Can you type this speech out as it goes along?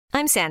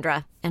I'm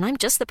Sandra, and I'm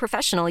just the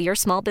professional your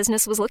small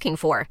business was looking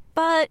for.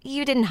 But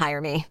you didn't hire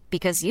me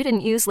because you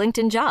didn't use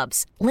LinkedIn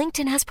Jobs.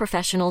 LinkedIn has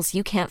professionals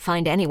you can't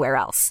find anywhere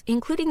else,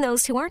 including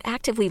those who aren't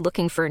actively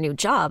looking for a new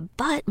job,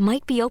 but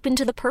might be open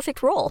to the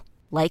perfect role,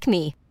 like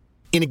me.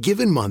 In a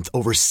given month,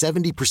 over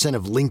 70%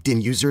 of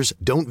LinkedIn users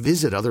don't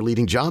visit other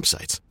leading job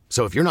sites.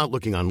 So if you're not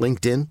looking on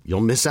LinkedIn,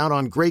 you'll miss out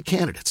on great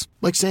candidates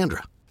like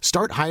Sandra.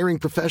 Start hiring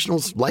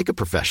professionals like a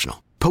professional.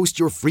 Post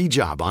your free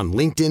job on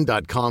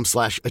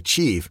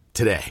linkedin.com/achieve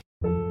today.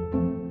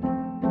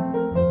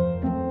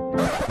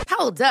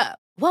 Hold up.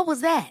 What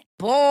was that?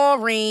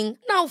 Boring.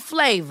 No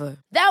flavor.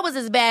 That was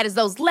as bad as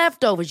those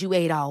leftovers you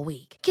ate all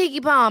week.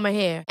 Keke Palmer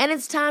here. And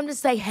it's time to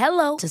say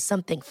hello to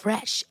something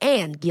fresh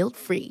and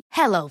guilt-free.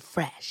 Hello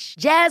Fresh.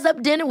 Jazz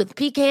up dinner with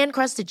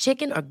pecan-crusted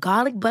chicken or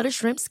garlic butter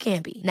shrimp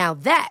scampi. Now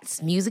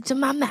that's music to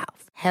my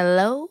mouth.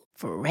 Hello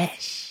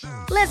Fresh.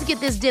 Let's get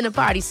this dinner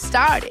party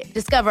started.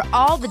 Discover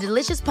all the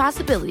delicious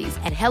possibilities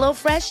at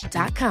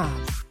hellofresh.com.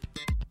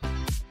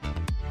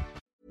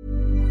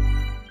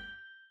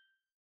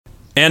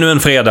 Ännu en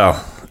fredag,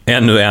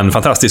 ännu en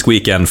fantastisk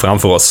weekend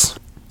framför oss.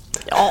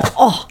 Ja.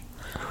 Ja.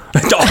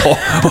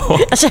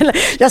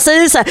 Jag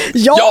säger så här,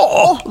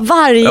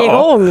 varje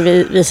gång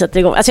vi sätter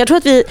igång. Alltså jag tror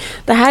att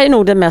det här är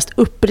nog den mest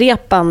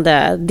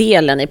upprepande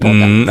delen i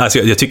podden. Alltså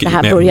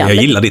jag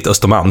gillar ditt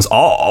Östermalms.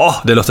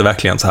 Det låter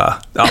verkligen så här.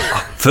 Ja,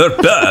 för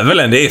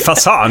bövelen, det är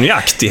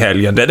fasanjakt i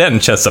helgen. Den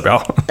känns så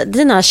bra.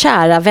 Dina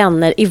kära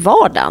vänner i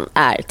vardagen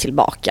är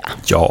tillbaka.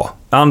 Ja,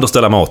 Anders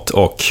Delamotte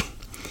och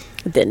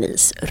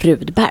Denise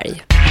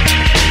Rudberg.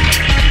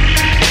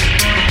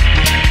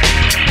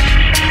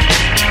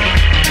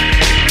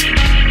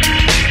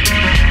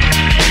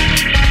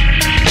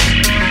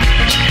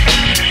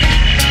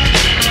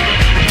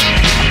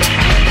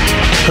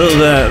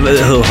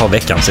 Hur har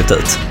veckan sett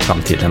ut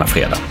fram till denna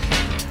fredag?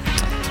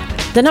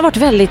 Den har varit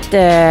väldigt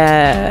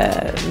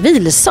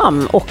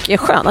vilsam och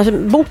skön. Alltså,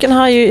 boken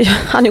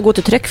han ju gått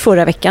i tryck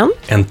förra veckan.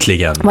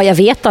 Äntligen. Vad jag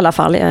vet i alla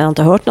fall, jag har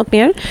inte hört något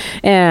mer.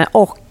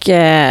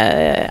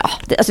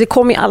 Det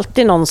kommer ju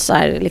alltid någon så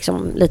här,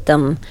 liksom,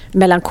 liten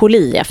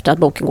melankoli efter att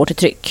boken går till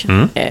tryck.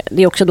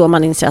 Det är också då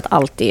man inser att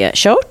allt är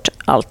kört,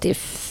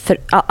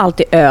 allt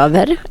är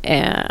över.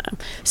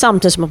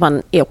 Samtidigt som att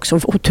man är också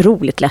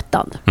otroligt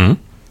lättad.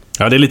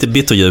 Ja, det är lite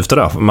bitterljuvt det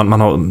där.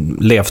 Man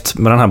har levt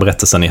med den här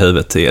berättelsen i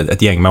huvudet i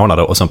ett gäng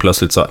månader och sen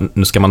plötsligt så,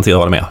 nu ska man inte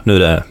göra det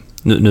mer.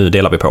 Nu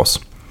delar vi på oss.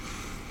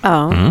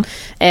 Ja.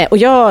 Och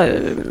jag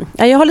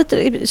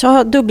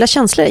har dubbla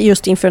känslor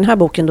just inför den här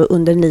boken då,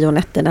 under 9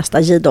 nätter nästa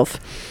Gidoff.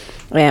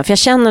 För jag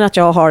känner att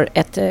jag har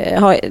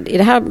i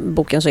den här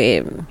boken så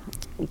är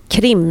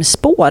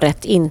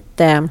krimspåret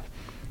inte...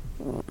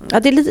 Ja,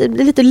 det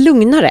är lite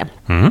lugnare.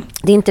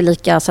 Det är inte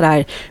lika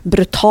sådär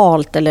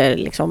brutalt eller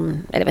liksom,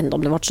 jag vet inte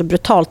om det var så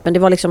brutalt, men det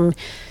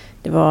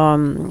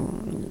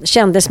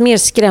kändes mer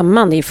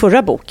skrämmande i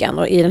förra boken,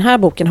 och i den här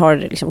boken har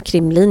liksom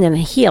krimlinjen en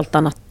helt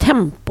annat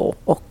tempo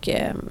och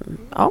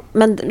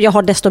men jag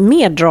har desto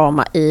mer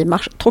drama i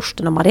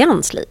Torsten och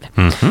Mariannes liv.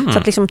 Så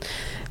att liksom,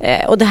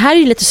 och det här är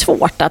ju lite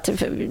svårt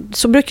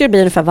så brukar det bli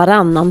ungefär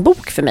varannan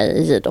bok för mig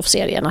i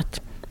Gidoff-serien,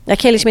 att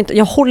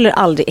jag håller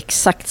aldrig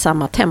exakt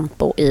samma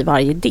tempo i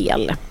varje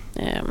del.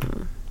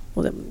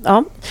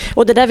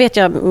 Och det där vet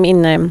jag,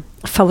 min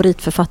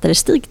favoritförfattare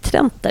Stig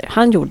Trenter,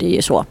 han gjorde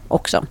ju så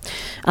också.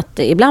 Att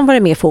ibland var det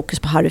mer fokus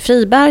på Harry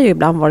Friberg och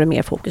ibland var det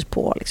mer fokus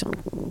på liksom,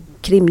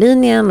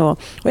 krimlinjen. Och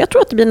jag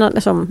tror att det blir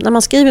liksom, när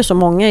man skriver så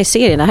många i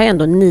serien, det här är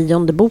ändå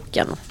 9:e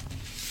boken.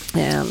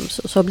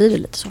 Så blir det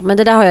lite så. Men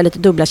det där har jag lite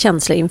dubbla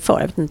känslor inför.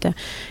 Jag vet inte,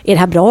 är det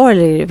här bra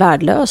eller är det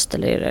värdelöst?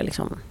 Eller är det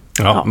liksom...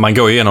 Ja, man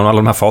går igenom alla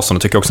de här faserna,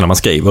 tycker jag också, när man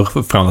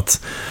skriver, från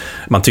att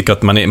man tycker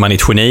att man är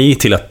ett geni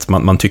till att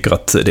man tycker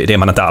att det är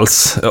man inte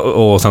alls,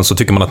 och sen så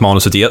tycker man att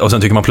manuset är, och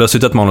sen tycker man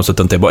plötsligt att manuset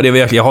inte är bra. Det är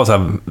verkligen, jag har så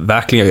här,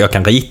 verkligen, jag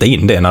kan rita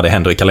in det när det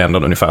händer i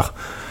kalendern ungefär.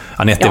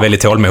 Anette är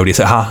väldigt tålmodig,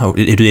 så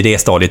är du i det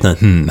stadiet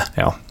nu?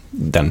 Ja,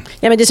 den.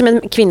 Ja, men det är som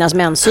en kvinnas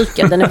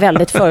menscykel, den är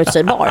väldigt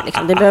förutsägbar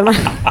liksom. Det behöver man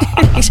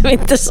liksom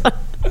inte så.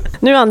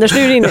 Nu Anders,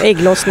 nu är det din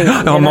ägglossning.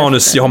 Jag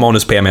har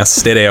manus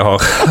PMS, det är det jag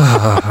har.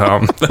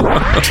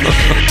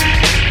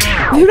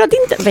 Hur har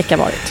din vecka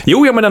varit?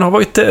 Jo, men den har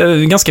varit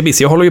ganska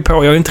busy.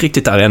 Jag är inte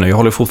riktigt där ännu. Jag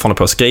håller fortfarande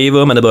på att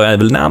skriva, men det börjar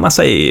väl närma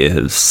sig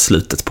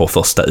slutet på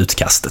första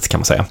utkastet, kan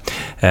man säga.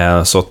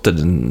 Så att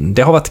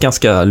det har varit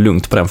ganska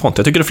lugnt på den fronten.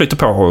 Jag tycker det flyter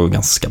på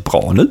ganska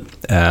bra nu.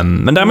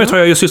 Men därmed har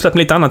jag ju sysslat med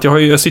lite annat.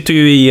 Jag sitter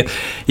ju i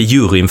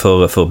juryn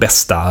för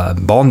bästa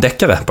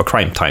barndeckare på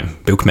Crime Time,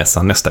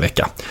 bokmässan nästa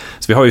vecka.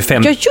 Så vi har ju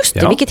 5... Ja, just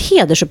det. Vilket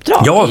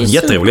hedersuppdrag. Ja,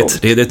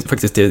 jätteroligt. Det är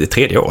faktiskt det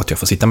 3:e året jag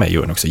får sitta med i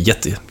juryn också.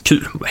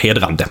 Jättekul,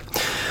 hedrande.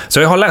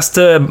 Så jag har läst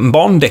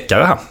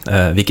barndeckare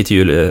här, vilket är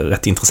ju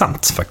rätt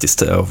intressant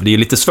faktiskt. Det är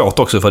lite svårt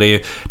också, för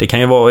det kan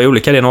ju vara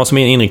olika. Det är några som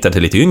är inriktade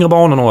till lite yngre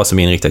barn och några som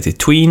är inriktade till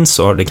tweens,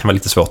 och det kan vara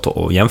lite svårt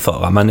att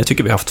jämföra. Men jag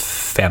tycker vi har haft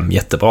 5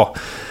 jättebra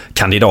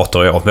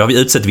kandidater i år. Vi har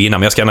utsett vinnare,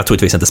 men jag ska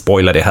naturligtvis inte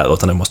spoila det här,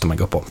 utan det måste man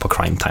gå på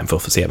Crime Time för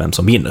att få se vem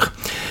som vinner.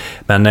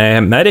 Men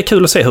det är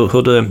kul att se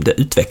hur det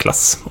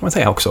utvecklas, om man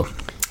säger också.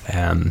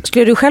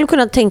 Skulle du själv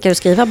kunna tänka dig att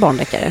skriva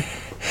barndeckare?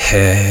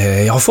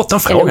 Jag har fått den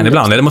frågan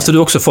ibland. Eller måste du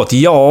också fått?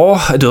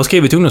 Ja, du har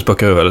skrivit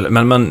ungdomsböcker väl?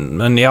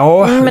 Men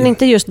ja... Men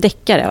inte just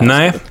deckare.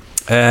 Nej.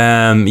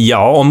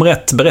 Ja, om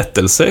rätt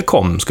berättelse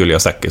kom skulle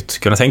jag säkert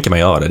kunna tänka mig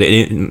göra det. Det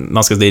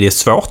är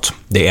svårt.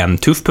 Det är en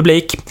tuff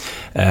publik.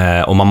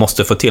 Och man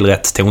måste få till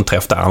rätt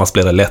tonträff där. Annars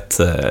blir det lätt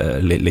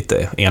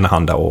lite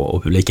enahanda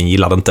och publiken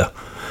gillar det inte.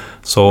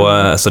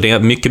 Så det är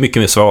mycket,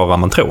 mycket mer svårare än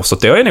man tror. Så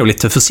jag är nog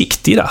lite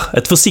försiktig där.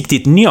 Ett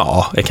försiktigt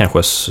nja är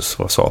kanske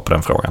svar på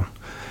den frågan.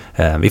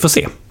 Vi får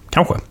se,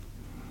 kanske.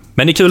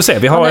 Men det är kul att se.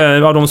 Vi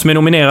har de som är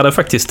nominerade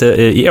faktiskt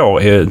i år.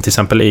 Till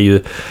exempel är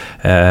ju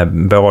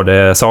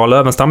både Sara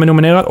Lövenstam är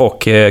nominerad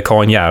och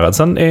Karin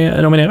Gerhardsen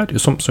är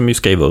nominerad. Som ju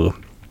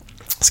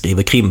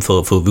skriver krim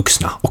för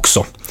vuxna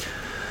också.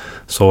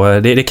 Så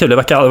det är kul. Det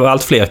verkar vara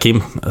allt fler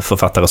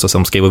krimförfattare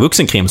som skriver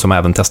vuxenkrim som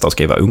även testar att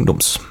skriva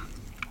ungdoms.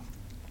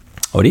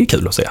 Och det är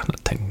kul att se.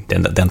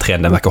 Den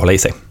trenden verkar hålla i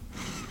sig.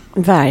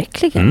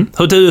 Verkligen.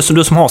 Du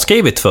som har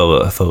skrivit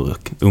för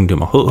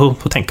ungdomar,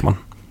 hur tänker man?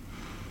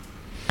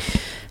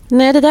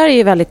 Nej, det där är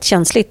ju väldigt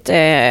känsligt.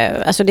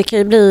 Alltså det kan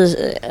ju bli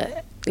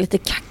lite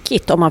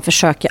kackigt om man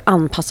försöker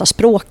anpassa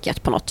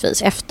språket på något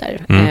vis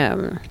efter.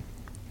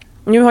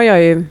 Nu har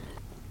jag ju...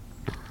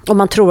 Om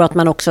man tror att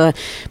man också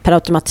per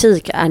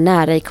automatik är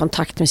nära i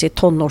kontakt med sitt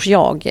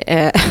tonårsjag.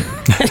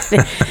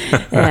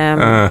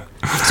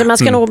 Så man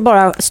ska nog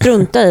bara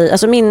strunta i...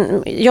 Alltså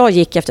jag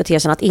gick efter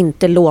tesen att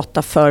inte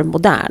låta för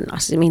modern.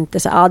 Alltså inte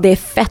så det är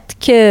fett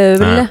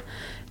kul.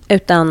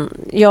 Utan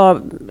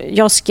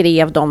jag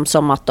skrev dem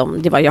som att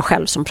det var jag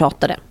själv som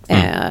pratade.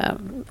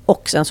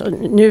 Och sen så,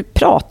 nu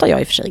pratar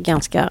jag i och för sig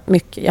ganska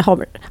mycket.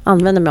 Jag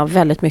använder mig av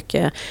väldigt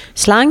mycket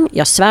slang.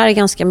 Jag svär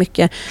ganska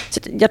mycket. Så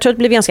jag tror att det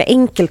blir ganska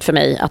enkelt för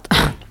mig att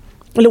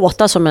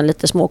låta som en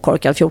lite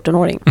småkorkad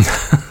 14-åring.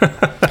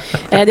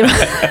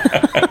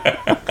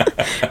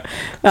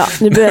 Ja,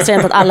 nu behöver jag säga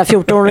inte att alla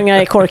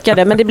 14-åringar är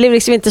korkade, men det blir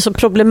liksom inte så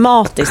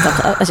problematiskt.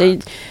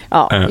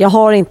 Jag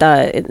har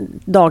inte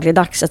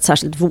dagligdags ett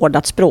särskilt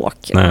vårdat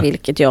språk,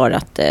 vilket gör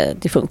att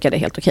det funkade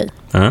helt okej.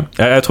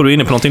 Jag tror du är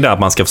inne på någonting där, att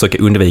man ska försöka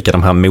undvika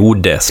de här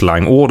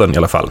modeslangorden i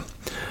alla fall.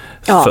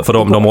 Ja, för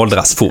de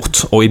åldras fort.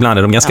 Och ibland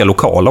är de ganska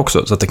lokala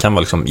också. Så att det kan vara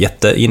liksom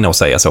inne och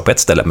säga så på ett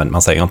ställe, men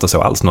man säger inte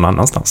så alls någon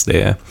annanstans.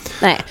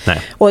 Nej.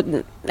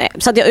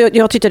 Så att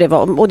jag tyckte det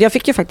var... Och jag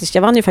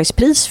vann ju faktiskt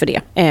pris för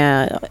det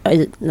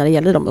när det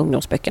gäller de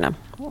ungdomsböckerna.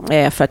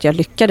 För att jag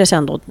lyckades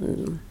ändå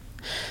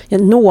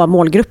nå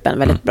målgruppen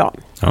väldigt bra.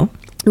 Ja.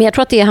 Men jag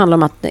tror att det handlar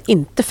om att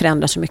inte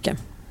förändra så mycket.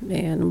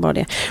 Det är nog bara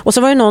det. Och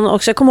så var det någon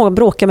också, jag kommer ihåg att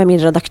bråka med min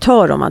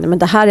redaktör om att men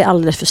det här är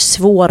alldeles för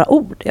svåra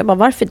ord. Jag bara,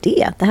 varför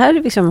det? Det här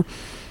är liksom...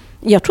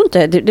 Jag tror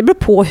inte, det beror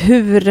på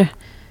hur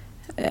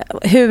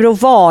och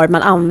var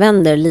man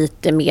använder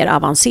lite mer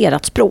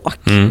avancerat språk.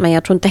 Men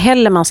jag tror inte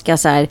heller man ska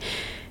så här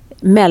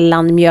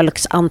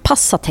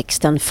mellanmjölksanpassa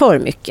texten för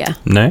mycket.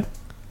 Nej,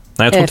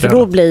 jag tror inte för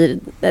då blir,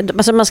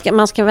 alltså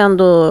man ska väl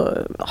ändå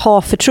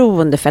ha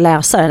förtroende för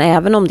läsaren,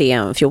 även om det är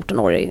en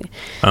 14-årig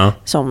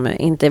som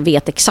inte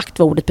vet exakt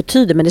vad ordet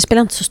betyder, men det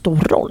spelar inte så stor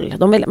roll.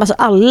 Alltså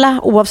alla,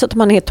 oavsett om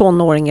man är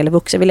tonåring eller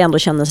vuxen, vill ändå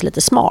känna sig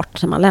lite smart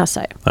när man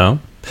läser. Ja.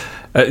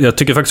 Jag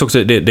tycker faktiskt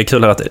också det är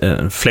kul att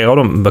flera av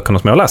de böckerna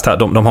som jag har läst här,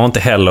 de har inte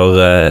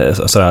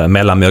heller sådär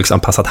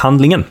mellanmjölksanpassat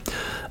handlingen.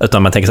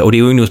 Utan man tänker så, och det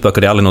är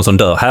ungdomsböcker, det är aldrig någon som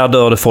dör. Här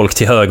dör det folk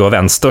till höger och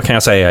vänster, kan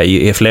jag säga,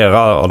 i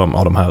flera av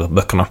de här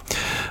böckerna.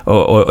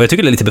 Och jag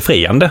tycker det är lite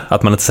befriande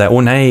att man inte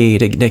säger,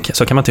 nej,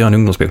 så kan man inte göra en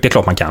ungdomsbok. Det är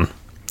klart man kan.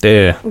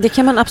 Det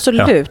kan man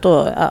absolut.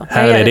 Ja.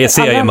 Här är det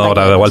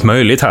seriemördare och allt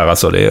möjligt här.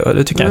 Alltså,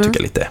 det tycker jag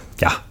tycker lite,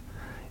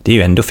 det är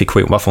ju ändå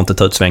fiktion. Varför inte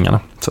ta ut svängarna?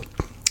 Så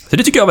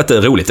det tycker jag var ett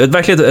roligt,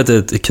 verkligen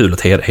ett kul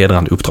och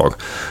hedrande uppdrag.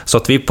 Så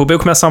att vi på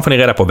Bokmässan får ni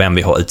reda på vem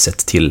vi har utsett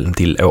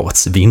till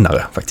årets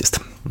vinnare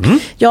faktiskt.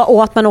 Ja,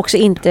 och att man också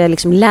inte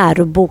liksom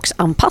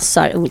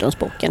läroboksanpassar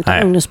ungdomsboken.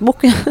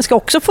 Ungdomsboken ska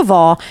också få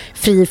vara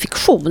fri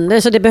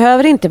fiktion. Så det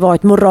behöver inte vara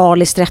ett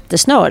moraliskt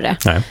rättesnöre.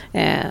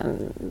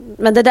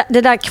 Men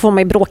det där får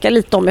man ju bråka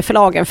lite om med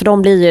förlagen, för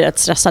de blir ju rätt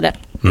stressade.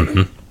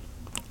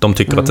 De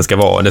tycker att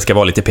det ska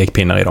vara lite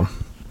pekpinnar i dem.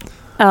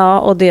 Ja,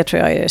 och det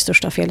tror jag är det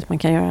största felet man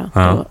kan göra.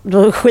 Ja.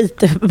 Då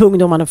skiter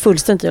ungdomarna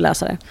fullständigt i att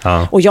läsa det.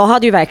 Ja. Och jag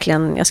hade ju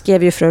verkligen, jag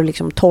skrev ju för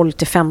liksom 12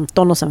 till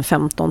 15 och sen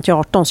 15 till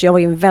 18. Så jag var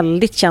ju en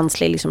väldigt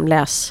känslig liksom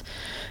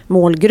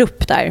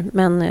läsmålgrupp där.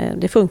 Men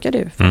det funkade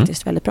ju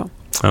faktiskt väldigt bra.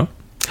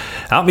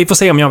 Ja, vi får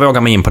se om jag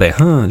vågar mig in på det.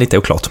 Lite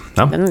oklart.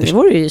 Ja, men det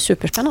vore ju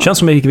superspännande. Känns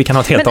som vi kan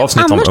ha ett helt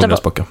avsnitt om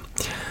ungdomsböcker.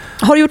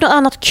 Har du gjort något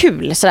annat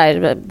kul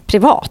sådär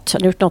privat? Har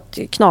du gjort något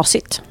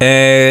knasigt?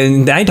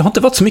 Nej, det har inte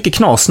varit så mycket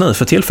knas nu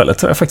för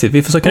tillfället faktiskt.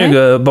 Vi försöker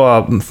nu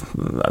bara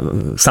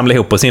samla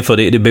ihop oss inför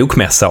det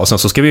bokmässa, och sen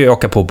så ska vi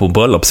åka på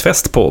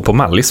bröllopsfest på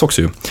Mallis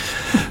också.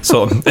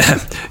 Så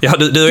ja,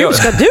 du och jag...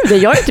 Ska du det?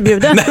 Jag är inte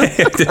bjuden.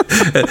 Nej,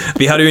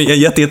 vi hade ju en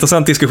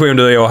jätteintressant diskussion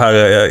du och jag här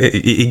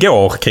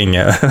igår kring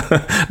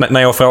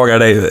när jag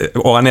frågade dig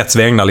och Anettes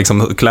vägnar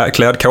liksom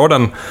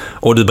klädkoden,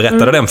 och du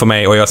berättade den för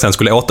mig och jag sen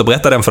skulle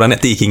återberätta den för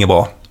Anette. Det gick inget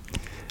bra.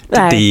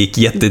 Det gick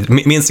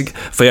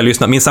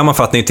min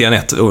sammanfattning till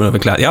Anette.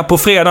 Ja, på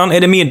fredagen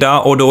är det middag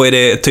och då är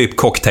det typ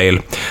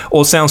cocktail.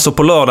 Och sen så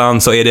på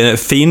lördagen så är det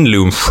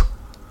finlunch.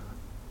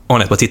 Och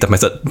Anette bara tittar på mig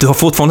så du har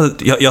fortfarande,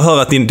 jag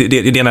hör att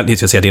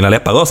dina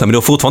läppar rör sig, men du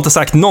har fortfarande inte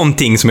sagt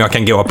någonting som jag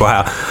kan gå på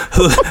här.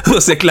 Hur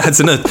ser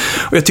klädseln ut?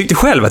 Och jag tyckte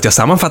själv att jag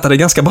sammanfattade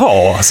ganska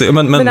bra. Alltså,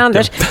 men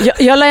Anders,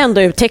 jag la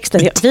ändå ut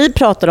texten. Vi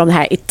pratade om det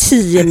här i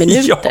 10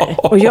 minuter. Ja.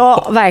 Och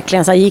jag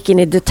verkligen så här, gick in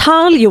i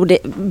detalj, gjorde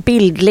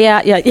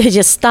bildliga,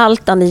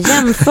 gestaltande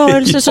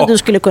jämförelser så du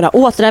skulle kunna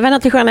återvända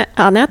till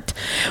Anette.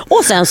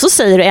 Och sen så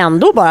säger du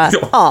ändå bara,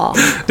 ja.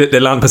 Det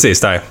landade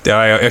precis där.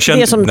 Jag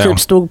kände, det som typ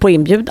stod på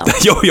inbjudan.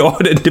 Ja,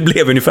 det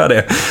blev ungefär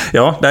det.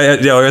 Ja,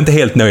 jag är inte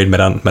helt nöjd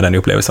med den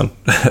upplevelsen,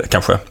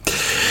 kanske.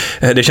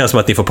 Det känns som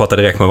att ni får prata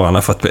direkt med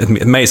varandra, för att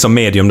mig som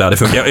medium där, det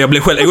funkar. Jag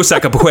blev själv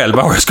osäker på själv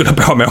vad jag skulle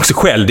på mig också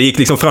själv. Det gick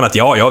liksom från att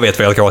jag vet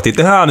vad jag ska ha till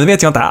det här, nu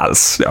vet jag inte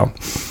alls. Ja.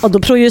 Och då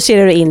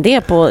projicerar du in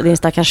det på din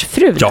stackars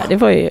fru. Ja. Det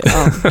var ju,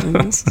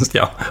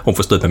 ja, hon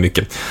får strypa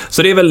mycket.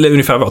 Så det är väl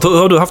ungefär vad.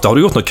 Har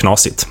du gjort något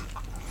knasigt?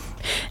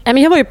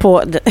 Jag var ju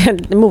på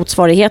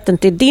motsvarigheten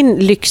till din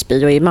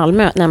lyxbio i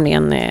Malmö,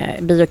 nämligen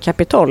Bio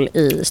Capitol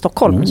i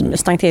Stockholm,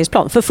 Sankt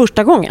Eriksplan, för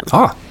första gången.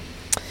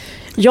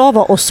 Jag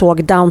var och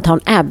såg Downton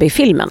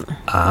Abbey-filmen.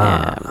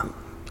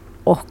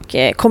 Och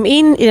kom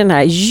in i den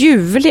här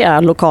ljuvliga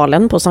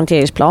lokalen på Sankt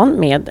Eriksplan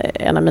med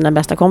en av mina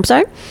bästa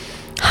kompisar.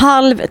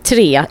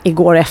 2:30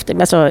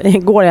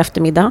 igår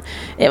eftermiddag.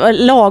 Det var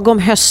lagom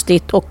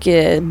höstigt och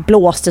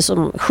blåste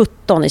som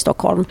 17 i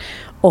Stockholm.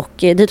 Och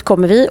dit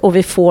kommer vi och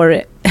vi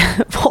får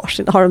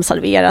varsin har de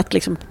serverat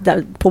liksom,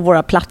 på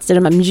våra platser,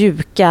 de här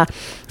mjuka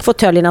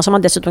fåtöljerna som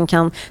man dessutom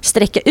kan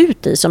sträcka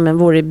ut i som en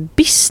vore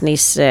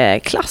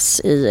businessklass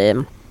i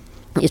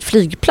ett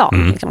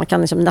flygplan. Man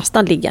kan liksom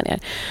nästan ligga ner.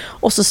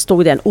 Och så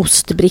stod det en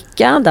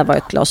ostbricka, där var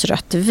ett glas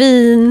rött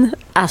vin.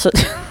 Alltså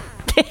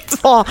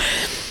det var...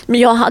 Men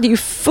jag hade ju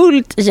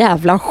fullt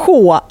jävla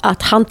sjå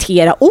att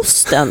hantera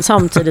osten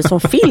samtidigt som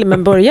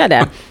filmen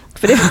började.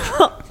 För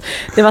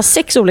det var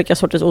 6 olika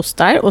sorters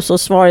ostar och så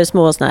var det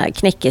små såna här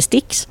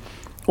knäckesticks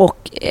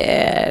och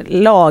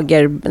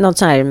något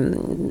sån här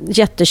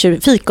jättetjuv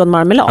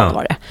fikonmarmelad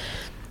var det.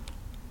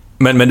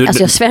 Men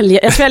alltså jag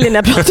sväljer när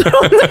jag pratar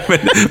om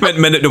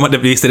det.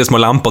 men visst är det små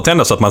lampor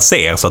tända så att man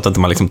ser, så att inte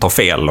man liksom tar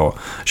fel och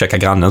käkar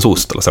grannens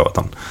ost eller så.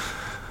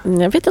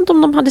 Jag vet inte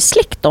om de hade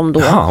släckt dem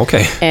då.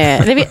 Okay.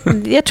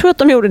 Jag tror att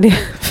de gjorde det.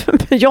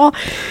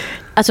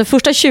 Alltså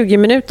första 20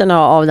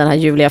 minuterna av den här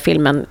ljuvliga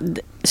filmen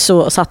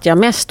så satt jag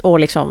mest och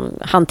liksom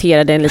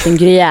hanterade en liten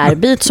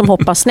gruyère-bit som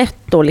hoppade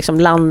snett och liksom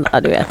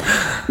landade, du vet.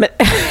 Men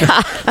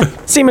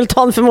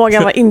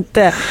simultanförmågan var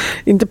inte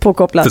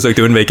påkopplad.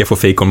 Försökte undvika att få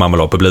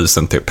fikonmarmelad på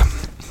blusen typ.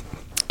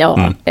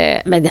 Ja,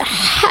 men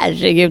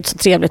herregud så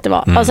trevligt det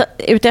var. Alltså,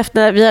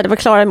 utefter när vi var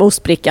klara med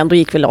ostbrickan, då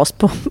gick vi loss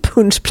på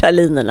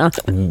punschpralinerna.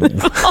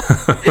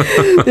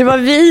 Det var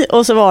vi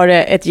och så var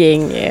det ett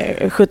gäng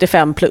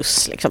 75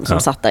 plus liksom, som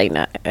satt där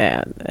inne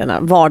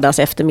en vardags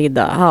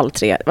eftermiddag 2:30.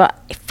 Det var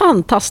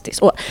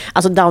fantastiskt. Och,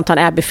 alltså Downton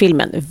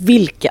Abbey-filmen,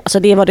 alltså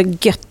det var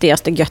det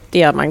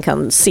göttiga man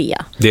kan se.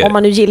 Om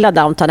man nu gillar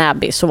Downton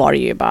Abbey så var det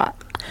ju bara,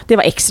 det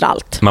var extra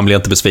allt. Man blir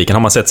inte besviken.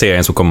 Har man sett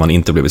serien så kommer man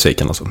inte bli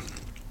besviken alltså.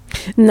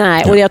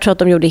 Nej, och jag tror att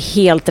de gjorde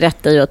helt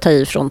rätt i att ta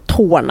i från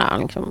tårna.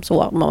 Liksom,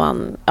 så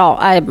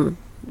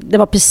det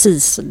var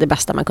precis det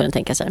bästa man kunde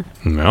tänka sig.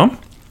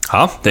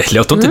 Ja, det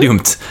låter inte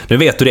dumt. Nu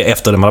vet du det,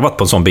 efter att man har varit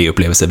på en sån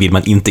bioupplevelse vill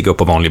man inte gå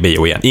på vanlig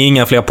bio igen.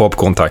 Inga fler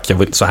popcorn, tack.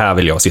 Så här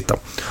vill jag sitta.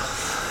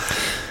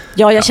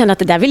 Ja, jag känner att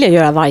det där vill jag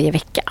göra varje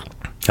vecka.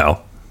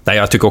 Ja, nej,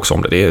 jag tycker också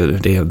om det.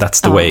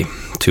 That's the way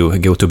to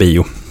go to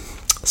bio.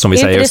 Som vi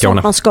säger i Skåne. Är inte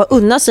det sånt man ska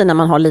unna sig när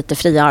man har lite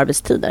fria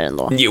arbetstider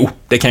ändå? Jo,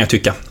 det kan jag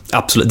tycka.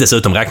 Absolut.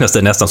 Dessutom räknas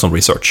det nästan som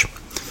research.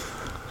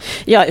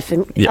 Ja,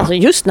 alltså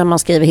just när man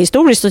skriver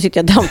historiskt så tycker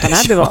jag att Downton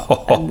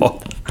Abbey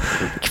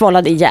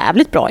kvalade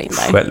jävligt bra in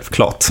där.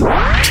 Självklart.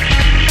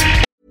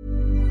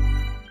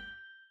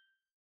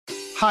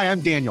 Hi,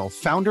 I'm Daniel,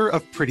 founder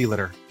of Pretty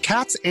Litter.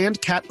 Cats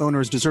and cat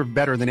owners deserve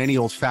better than any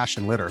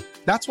old-fashioned litter.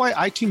 That's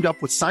why I teamed up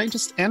with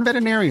scientists and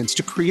veterinarians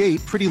to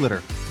create Pretty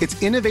Litter.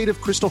 Its innovative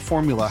crystal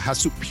formula has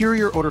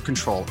superior odor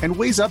control and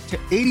weighs up to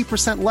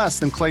 80% less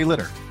than clay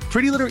litter.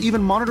 Pretty Litter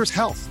even monitors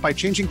health by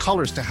changing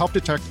colors to help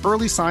detect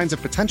early signs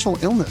of potential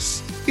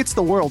illness. It's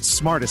the world's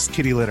smartest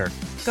kitty litter.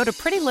 Go to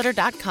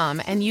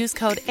prettylitter.com and use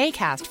code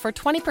ACAST for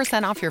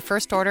 20% off your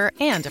first order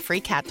and a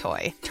free cat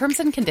toy. Terms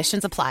and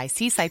conditions apply.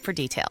 See site for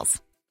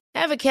details.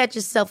 Ever catch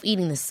yourself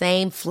eating the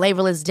same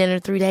flavorless dinner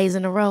 3 days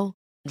in a row?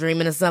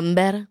 Dreaming of something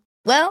better?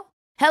 Well,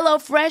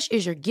 HelloFresh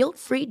is your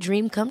guilt-free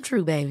dream come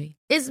true, baby.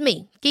 It's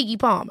me, Keke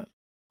Palmer.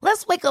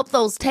 Let's wake up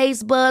those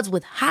taste buds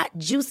with hot,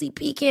 juicy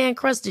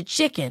pecan-crusted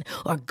chicken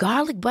or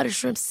garlic butter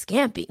shrimp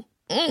scampi.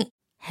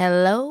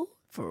 Hello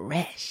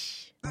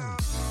Fresh.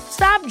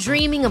 Stop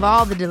dreaming of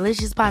all the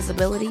delicious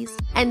possibilities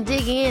and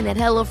dig in at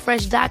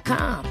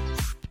HelloFresh.com.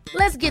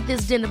 Let's get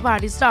this dinner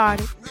party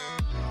started.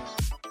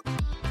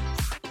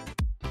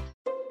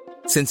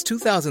 Since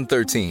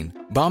 2013,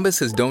 Bombas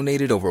has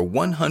donated over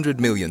 100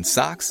 million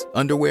socks,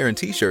 underwear, and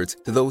T-shirts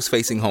to those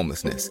facing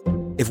homelessness.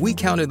 If we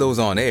counted those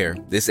on air,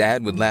 this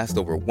ad would last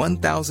over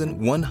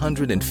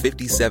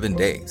 1,157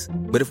 days.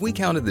 But if we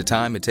counted the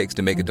time it takes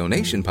to make a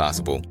donation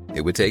possible,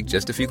 it would take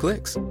just a few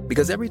clicks.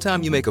 Because every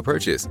time you make a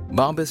purchase,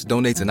 Bombas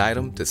donates an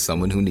item to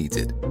someone who needs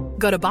it.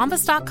 Go to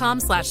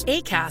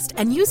bombas.com/ACAST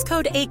and use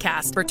code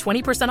ACAST for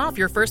 20% off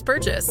your first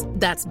purchase.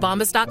 That's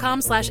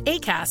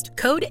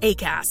bombas.com/ACAST, code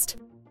ACAST.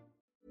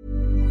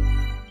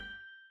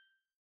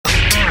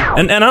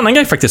 En annan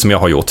grej faktiskt som jag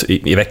har gjort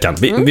i veckan.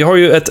 Vi har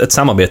ju ett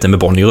samarbete med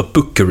Bonnier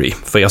Bookery.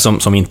 För er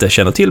som inte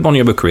känner till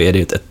Bonnier Bookery är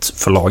det ett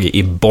förlag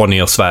i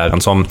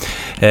Bonnier-sfären som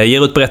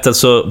ger ut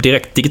berättelser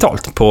direkt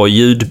digitalt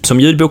som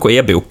ljudbok och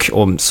e-bok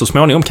och så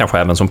småningom kanske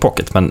även som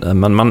pocket.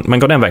 Men man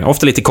går den vägen.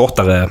 Ofta lite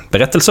kortare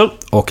berättelser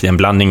och det är en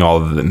blandning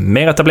av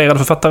mer etablerade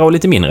författare och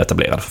lite mindre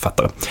etablerade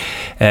författare.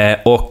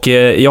 Och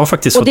jag har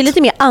faktiskt och det är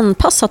lite mer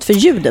anpassat för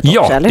ljudet också,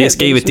 ja, eller det är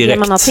skrivet direkt. Det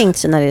man har tänkt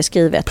sig när det är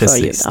skrivet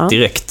precis, för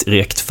ljud. Ja.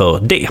 Direkt för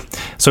det.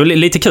 Så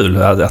lite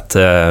kul att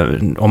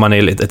om man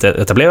är lite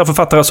etablerad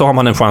författare så har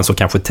man en chans att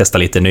kanske testa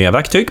lite nya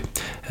verktyg.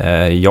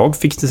 Jag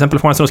fick till exempel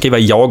chansen att skriva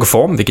i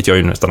jag-form, vilket jag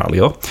ju nästan aldrig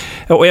gör.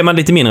 Och är man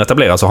lite mindre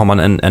etablerad så har man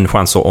en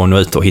chans att nå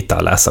ut och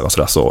hitta läsare och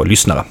så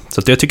lyssnare.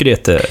 Så jag tycker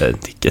det är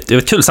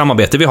ett kul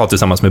samarbete vi har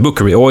tillsammans med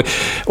Bookery.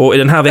 Och i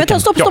den här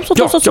veckan... Stopp.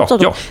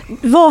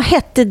 Vad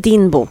hette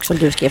din bok som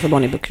du skrev för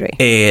Bonnier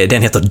Bookery?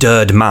 Den heter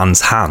Död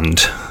mans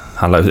hand.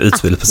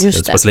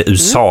 Utspelar i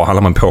USA,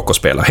 handlar om en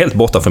pokerspelare. Helt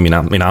borta från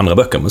mina andra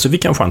böcker. Men så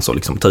fick jag en chans att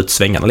liksom ta ut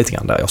svängarna lite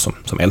grann där jag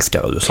som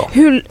älskar USA.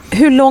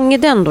 Hur lång är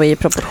den då i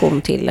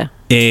proportion till?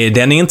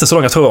 Den är inte så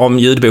lång, jag tror om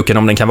ljudboken,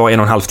 om den kan vara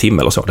 1,5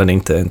 timme eller så. Den är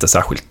inte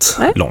särskilt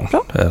lång.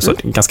 Så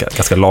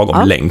ganska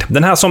lagom längd.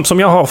 Den här som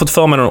jag har fått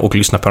för mig att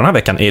lyssna på den här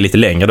veckan är lite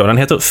längre då. Den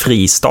heter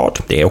Fristad.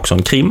 Det är också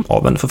en krim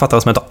av en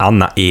författare som heter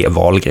Anna E.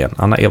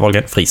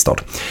 Wahlgren. Fristad.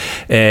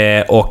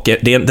 Och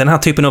det är den här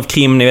typen av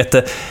krim, ni vet,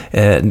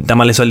 där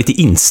man liksom är lite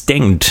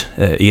instängd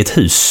i ett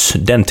hus.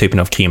 Den typen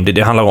av krim.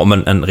 Det handlar om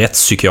en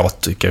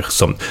rättspsykiatriker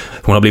som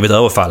hon har blivit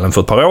överfallen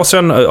för ett par år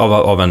sedan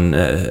av en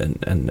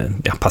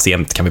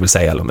patient, kan vi väl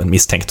säga, eller en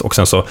misstänkt. Och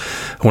sen så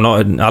hon har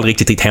aldrig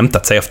riktigt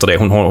hämtat sig efter det.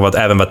 Hon har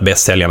även varit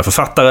bästsäljande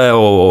författare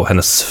och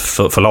hennes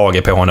förlag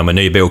är på honom med en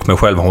ny bok, men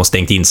själv har hon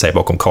stängt in sig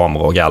bakom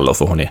kameror och galler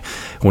för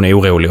hon är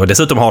orolig. Och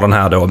dessutom har den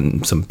här då,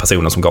 som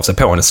personen som gav sig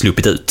på henne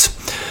sluppit ut.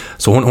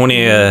 Så hon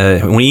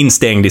är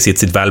instängd i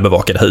sitt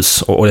välbevakade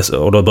hus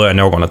och då börjar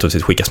någon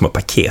naturligtvis skicka små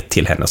paket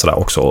till henne så där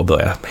också och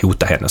börja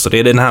hota henne. Så det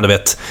är den här, du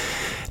vet,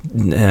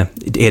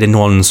 är det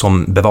någon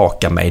som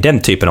bevakar mig? Den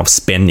typen av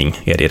spänning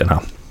är det i den här.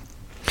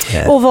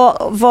 Och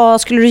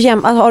vad skulle du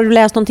har du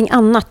läst någonting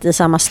annat i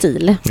samma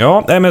stil?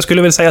 Ja, men jag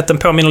skulle väl säga att den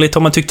påminner lite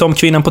om man tyckte om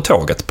Kvinnan på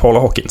tåget, Paula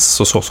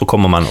Hawkins. Så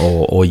kommer man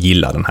att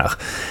gilla den här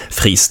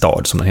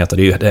Fristad som den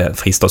heter.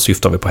 Fristad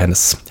syftar vi på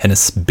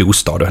hennes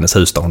bostad och hennes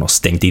hus där hon har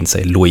stängt in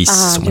sig, Louise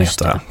som hon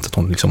heter. Så att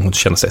hon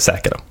känner sig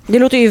säker där. Det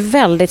låter ju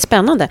väldigt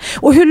spännande.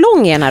 Och hur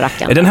lång är den här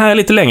rackaren? Den här är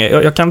lite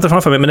längre. Jag kan inte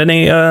framför mig, men den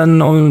är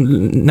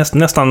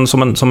nästan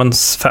som en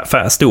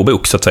stor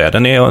bok så att säga.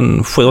 Den är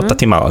 7-8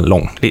 timmar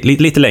lång.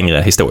 Lite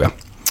längre historia.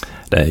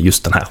 Det är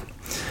just den här.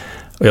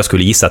 Och jag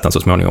skulle gissa att den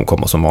så småningom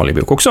kommer som vanlig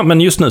bok också.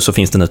 Men just nu så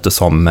finns den ute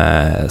som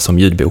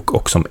ljudbok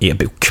och som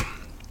e-bok.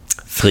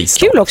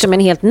 Fristad. Kul också med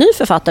en helt ny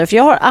författare.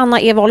 För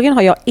Anna E. Wahlgren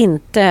har jag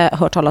inte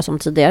hört talas om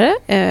tidigare.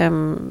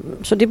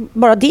 Så det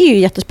är ju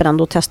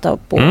jättespännande att testa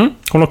på.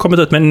 Hon har kommit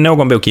ut med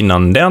någon bok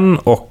innan den.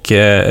 Och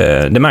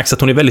det märks att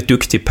hon är väldigt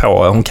duktig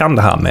på. Hon kan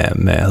det här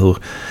med hur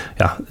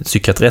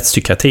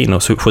rättspsykiatrin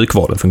och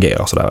sjukvården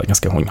fungerar. Så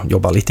där. Hon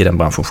jobbar lite i den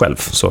branschen själv.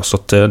 Så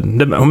att,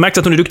 hon märks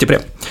att hon är duktig på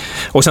det.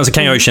 Och sen så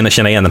kan jag ju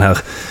känna igen den här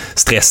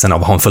stressen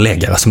av att ha en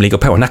förläggare som ligger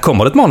på. När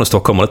kommer det ett manus då?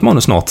 Kommer det ett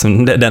manus snart?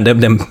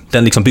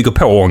 Den liksom bygger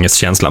på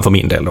ångestkänslan för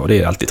min del och det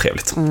är alltid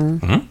trevligt.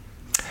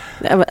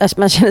 Alltså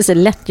man känner sig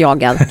lätt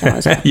jagad, kan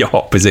man säga.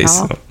 Ja,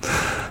 precis. Ja.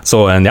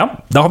 Så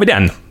där har vi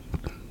den.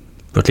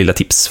 Vårt lilla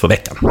tips för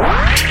veckan.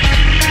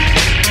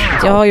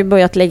 Jag har ju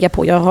börjat lägga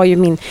på. Jag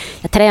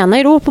tränar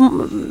ju då på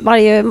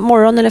varje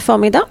morgon eller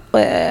förmiddag.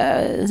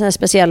 En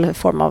speciell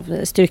form av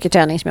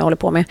styrketräning som jag håller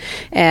på med.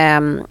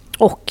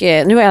 Och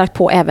nu har jag lagt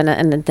på även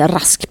en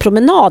rask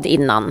promenad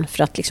innan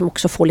för att liksom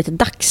också få lite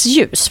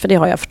dagsljus. För det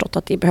har jag förstått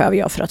att det behöver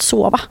jag för att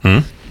sova.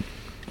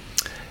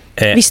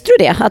 Visste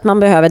du det? Att man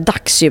behöver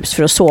dagsljus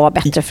för att sova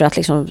bättre för att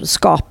liksom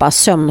skapa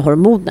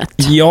sömnhormonet?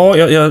 Ja,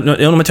 jag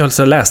undrar om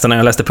jag läste när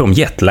jag läste på om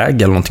jetlag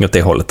eller någonting åt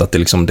det hållet. Att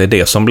det är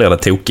det som blir det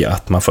tokiga.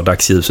 Att man får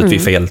dagsljuset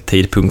vid fel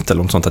tidpunkt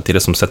eller något sånt. Att det är det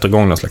som sätter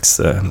igång någon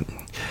slags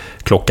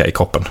klocka i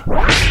kroppen.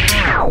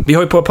 Vi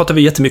har ju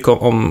pratat jättemycket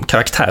om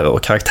karaktärer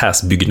och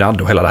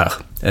karaktärsbyggnad och hela det här.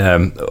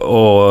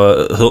 Och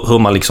hur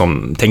man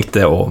liksom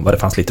tänkte och vad det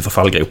fanns lite för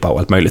fallgropar och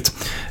allt möjligt.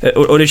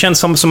 Och det känns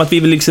som att vi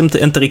liksom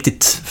inte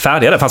riktigt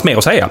färdiga. Det fanns mer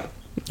att säga,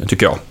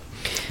 tycker jag.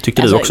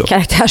 Tyckte du också?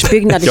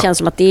 Karaktärsbyggnad, det känns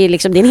som att det är,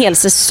 liksom, det är en hel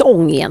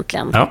säsong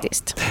egentligen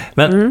faktiskt.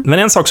 Men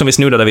en sak som vi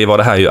snuddade vid var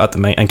det här ju att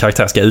en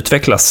karaktär ska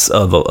utvecklas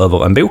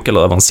över en bok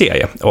eller över en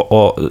serie.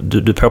 Och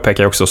du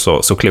påpekar också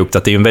så klokt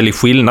att det är en väldig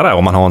skillnad där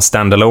om man har en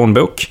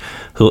standalone-bok,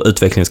 hur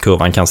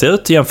utvecklingskurvan kan se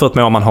ut jämfört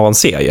med om man har en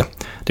serie.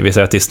 Det vill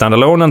säga att i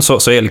standalonen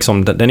så är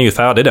liksom, den är ju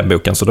färdig den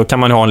boken, så då kan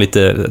man ha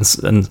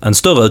en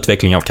större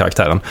utveckling av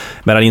karaktären.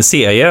 Medan i en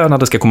serie, när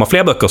det ska komma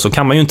fler böcker, så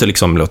kan man ju inte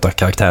liksom låta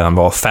karaktären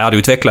vara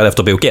färdigutvecklad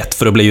efter bok 1,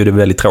 för då blir ju det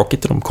väldigt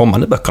tråkigt i de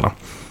kommande böckerna.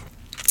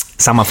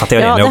 Sammanfattar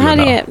jag det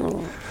någorlunda.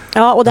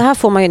 Ja, och det här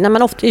får man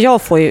ju,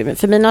 jag får ju,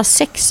 för mina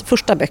 6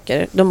 första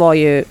böcker, de var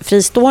ju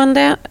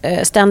fristående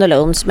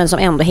standalones, men som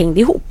ändå hängde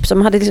ihop.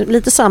 Som hade liksom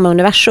lite samma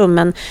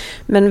universum,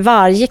 men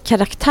varje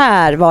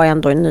karaktär var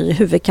ändå en ny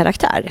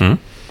huvudkaraktär.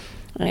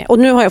 Och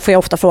nu får jag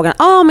ofta frågan,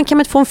 men kan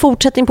man inte få en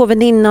fortsättning på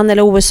Väninnan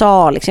eller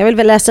USA? Liksom. Jag vill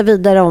väl läsa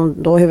vidare om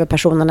då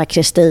huvudpersonerna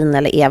Kristin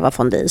eller Eva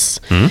von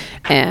Dies.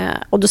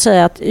 Och då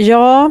säger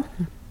jag att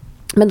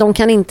men de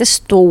kan inte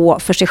stå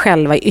för sig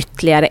själva i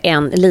ytterligare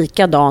en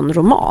likadan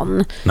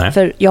roman. Nej.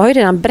 För jag har ju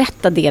redan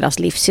berättat deras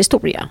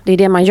livshistoria. Det är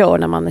det man gör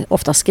när man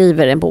ofta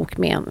skriver en bok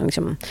med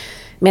liksom,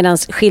 medan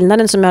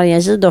skillnaden som Marianne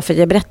Gidoff,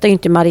 jag berättar ju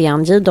inte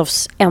Marianne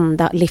Gidoffs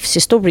enda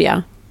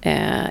livshistoria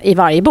i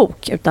varje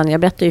bok, utan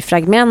jag berättar ju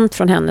fragment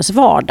från hennes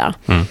vardag.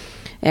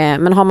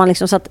 Men har man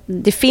liksom så att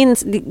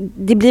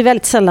det blir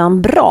väldigt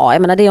sällan bra.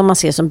 Jag menar, det är om man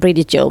ser som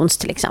Bridget Jones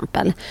till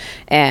exempel.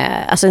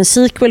 Alltså en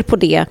sequel på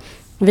det.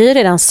 Vi har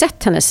redan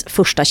sett hennes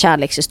första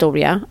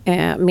kärlekshistoria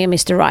med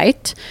Mr.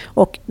 Right,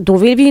 och då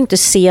vill vi ju inte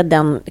se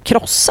den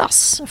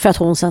krossas för att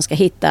hon sen ska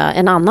hitta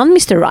en annan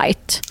Mr.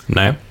 Right.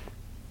 Nej.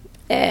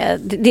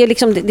 Det är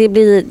liksom,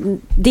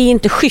 det är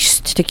inte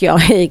schysst, tycker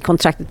jag, i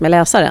kontraktet med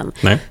läsaren.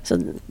 Nej. Så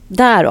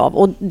därav,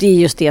 och det är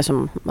just det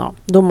som,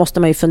 då måste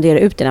man ju fundera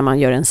ut det när man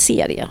gör en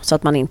serie, så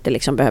att man inte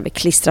liksom behöver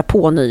klistra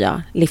på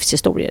nya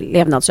livshistorier,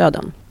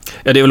 levnadsöden.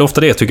 Ja, det är väl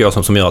ofta det, tycker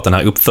jag, som gör att den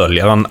här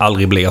uppföljaren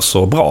aldrig blir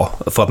så bra.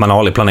 För att man har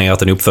aldrig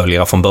planerat en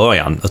uppföljare från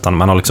början, utan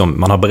man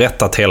har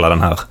berättat hela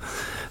den här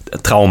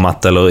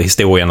traumat eller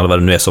historien eller vad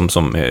det nu är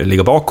som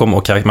ligger bakom,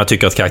 och man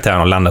tycker att karaktären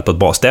har landat på ett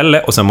bra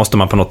ställe, och sen måste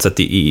man på något sätt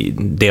i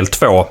del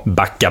 2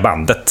 backa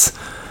bandet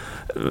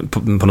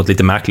på något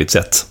lite märkligt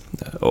sätt.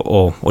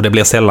 Och det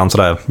blir sällan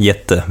sådär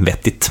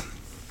jättevettigt.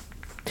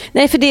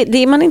 Nej, för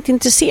det är man inte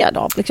intresserad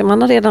av. Liksom,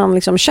 man har redan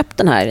liksom köpt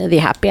den här The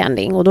Happy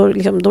Ending, och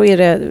då är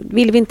det,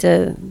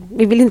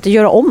 vi vill inte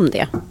göra om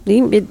det.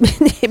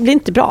 Det blir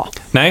inte bra.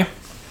 Nej,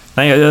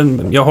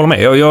 jag håller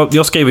med.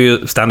 Jag skriver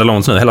ju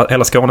standalones nu.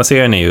 Hela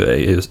Skåne-serien är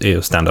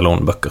ju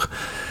standalone-böcker.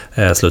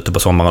 Slutet på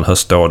sommaren,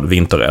 höstdåd,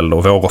 vintereld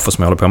och våroffer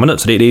som jag håller på med nu.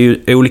 Så det är ju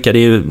olika, det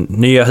är ju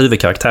nya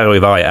huvudkaraktärer i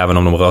varje, även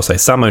om de rör sig i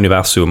samma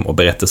universum och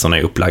berättelserna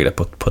är upplagda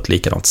på ett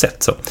likadant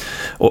sätt. Så.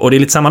 Och det är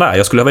lite samma där.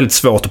 Jag skulle ha väldigt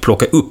svårt att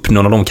plocka upp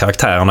någon av de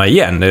karaktärerna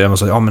igen.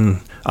 Men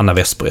Anna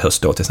Westberg i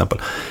höstdåd till exempel.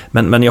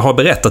 Men jag har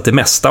berättat det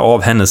mesta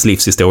av hennes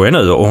livshistoria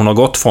nu, och hon har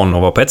gått från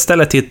att vara på ett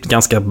ställe till ett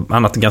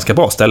ganska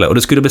bra ställe, och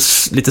det skulle bli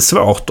lite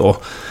svårt att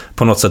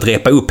på något sätt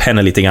repa upp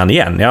henne lite grann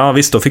igen. Ja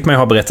visst, då fick man ju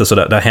ha berättelser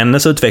där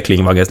hennes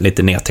utveckling var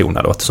lite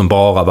nedtonad och att det som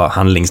bara var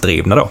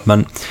handlingsdrivna då.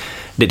 Men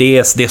det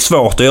är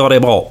svårt att göra det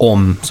bra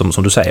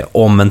som du säger,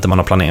 om inte man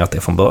har planerat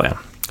det från början.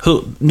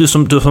 Du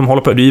som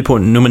håller på, du är ju på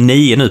nummer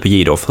 9 nu på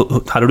Gidoff.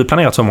 Hade du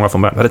planerat så många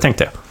från början? Vad hade du tänkt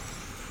det?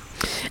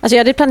 Alltså jag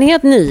hade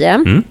planerat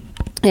 9.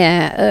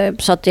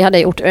 Så att jag hade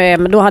gjort,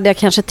 men då hade jag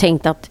kanske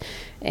tänkt att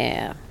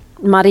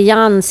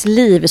Mariannes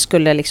liv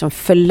skulle liksom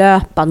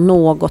förlöpa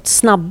något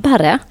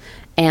snabbare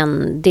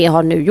än det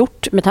har nu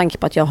gjort, med tanke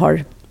på att jag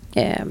har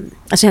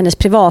alltså hennes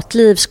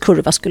privatlivs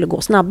kurva skulle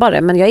gå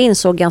snabbare. Men jag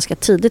insåg ganska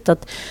tidigt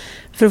att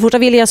för det första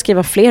ville jag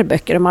skriva fler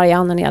böcker om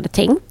Marianne än jag hade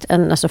tänkt,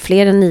 alltså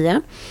fler än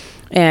 9.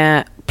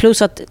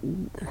 Plus att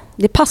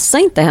det passar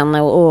inte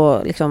henne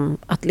och liksom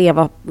att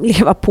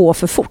leva på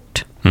för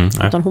fort.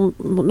 Utan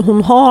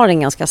hon har en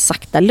ganska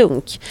sakta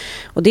lunk,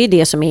 och det är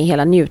det som är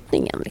hela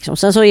njutningen liksom.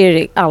 Sen så är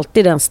det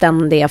alltid den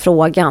ständiga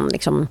frågan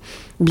liksom,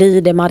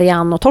 blir det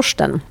Marianne och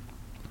Torsten?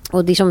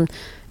 Och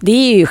det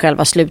är ju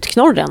själva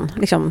slutknorren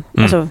liksom.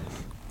 Alltså,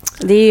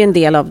 det är ju en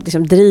del av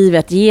liksom,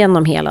 drivet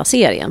genom hela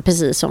serien,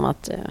 precis som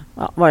att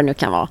vad det nu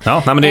kan vara.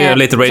 Ja, men det är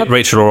lite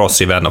Rachel och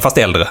Ross i vänner, fast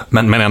äldre,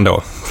 men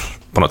ändå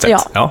på något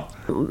sätt. Ja.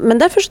 Men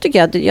därför så tycker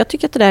jag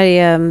tycker att det där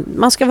är,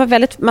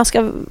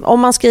 om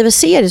man skriver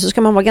serie så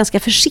ska man vara ganska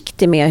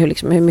försiktig med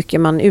hur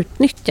mycket man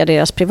utnyttjar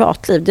deras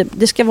privatliv.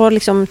 Det ska vara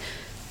liksom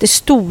det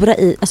stora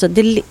i, alltså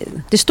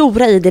det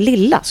stora i det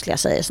lilla, skulle jag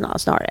säga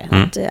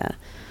snarare.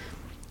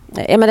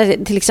 Jag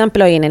menar, till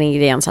exempel har jag in en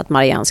ingrediens att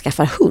Marianne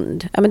skaffar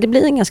hund. Ja, men det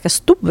blir en ganska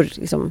stor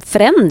liksom,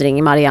 förändring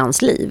i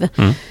Mariannes liv.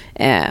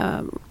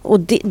 Och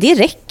det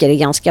räcker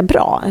ganska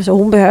bra. Alltså,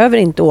 hon behöver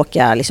inte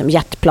åka liksom,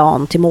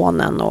 jetplan till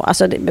månen. Och,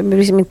 alltså, det blir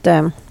liksom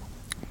inte...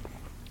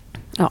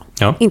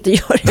 inte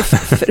gör det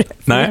för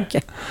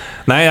mycket.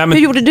 Nej, men... Hur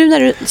gjorde du när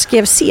du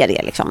skrev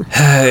serie liksom?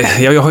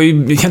 Jag har ju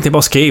egentligen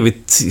bara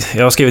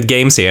skrivit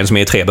game-serien som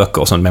är 3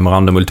 böcker och sen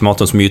Memorandum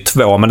Ultimatum som är ju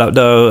 2, men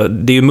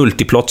det är ju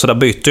multiplot, så där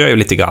byter jag ju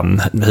lite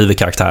grann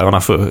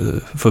huvudkaraktärerna för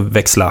att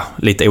växla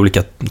lite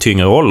olika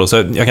tyngre roller.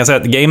 Så jag kan säga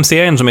att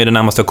game-serien som är det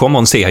närmaste jag kommer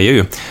en serie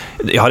ju,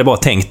 jag hade bara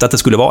tänkt att det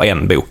skulle vara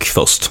en bok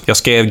först. Jag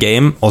skrev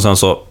game och sen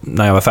så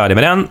när jag var färdig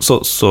med den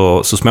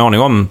så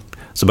småningom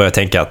så började jag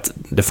tänka att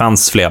det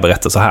fanns fler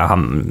berättelser här.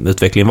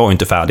 Utvecklingen var ju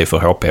inte färdig för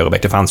HP och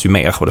Rubek. Det fanns ju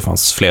mer och det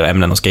fanns fler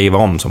ämnen att skriva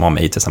om som har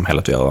med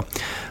IT-samhället att göra.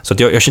 Så att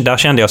där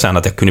kände jag sen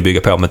att jag kunde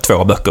bygga på med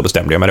 2 böcker,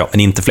 bestämde jag mig då, men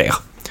inte fler.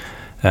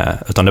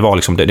 Utan det var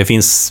liksom, det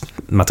finns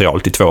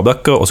material till 2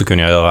 böcker och så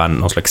kunde jag göra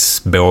någon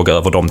slags båge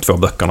över de 2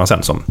 böckerna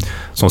sen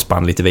som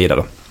spann lite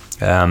vidare.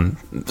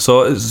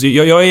 Så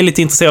jag är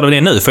lite intresserad av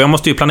det nu, för jag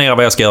måste ju planera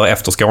vad jag ska göra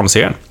efter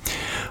Skåneserien.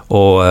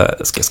 Och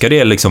ska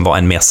det liksom vara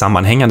en mer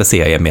sammanhängande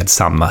serie med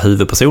samma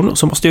huvudpersoner,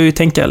 så måste jag ju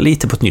tänka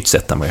lite på ett nytt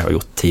sätt än vad jag har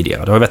gjort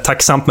tidigare. Det har varit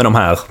tacksamt med de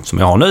här som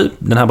jag har nu.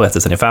 Den här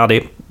berättelsen är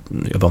färdig.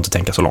 Jag behöver inte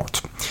tänka så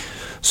långt.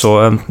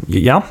 Så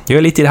ja, jag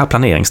är lite i det här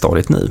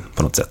planeringsstadiet nu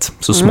på något sätt.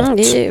 Så smått.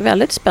 Det är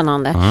väldigt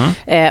spännande.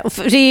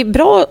 Det är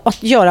bra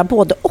att göra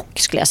både och,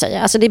 skulle jag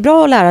säga. Alltså det är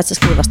bra att lära sig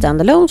skriva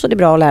standalone, så det är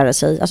bra att lära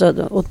sig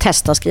att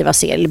testa att skriva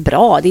serier.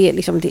 Bra, det är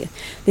liksom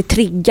det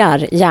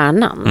triggar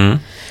hjärnan.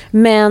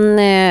 Men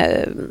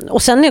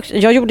och sen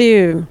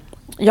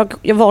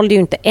jag valde ju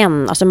inte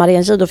alltså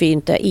Marianne Zidov är ju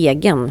inte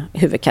egen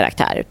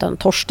huvudkaraktär, utan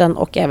Torsten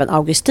och även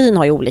Augustin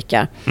har ju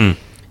olika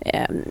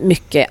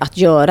mycket att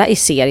göra i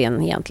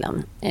serien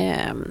egentligen.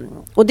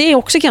 Och det är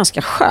också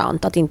ganska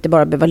skönt att inte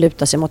bara behöva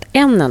luta sig mot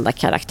en enda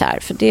karaktär,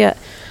 för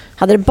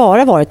hade det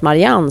bara varit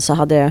Marianne så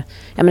hade,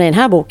 jag menar, i den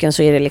här boken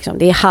så är det liksom,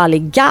 det är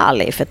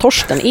halligalli för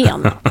Torsten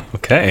en.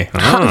 Okay.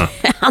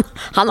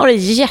 Han har det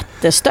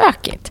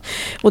jättestökigt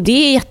och det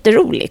är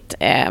jätteroligt,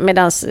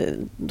 medans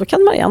då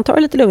kan Marianne ta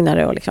det lite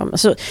lugnare och liksom,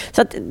 så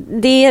att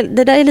det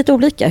där är lite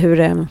olika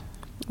hur,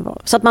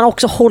 så att man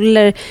också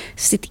håller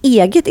sitt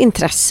eget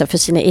intresse för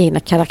sina egna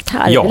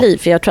karaktärer i liv.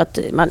 För jag tror att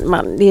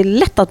det är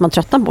lätt att man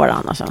tröttnar på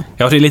varandra. Alltså.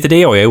 Ja, det är lite det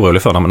jag är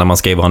orolig för när man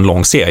skriver en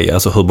lång serie.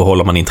 Alltså hur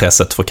behåller man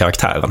intresset för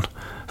karaktären?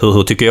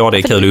 Hur tycker jag det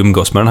är kul att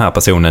umgås med den här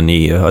personen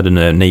i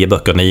 9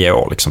 böcker, 9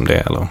 år liksom det,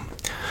 eller...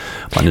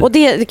 Och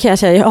det kan jag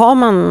säga,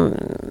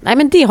 nej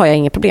men det har jag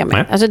inget problem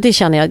med. Alltså det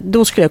känner jag,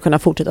 då skulle jag kunna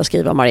fortsätta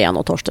skriva Marianne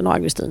och Torsten och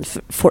Augustin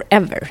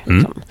forever.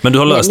 Liksom. Men du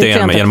har löst det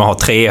genom att ha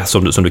 3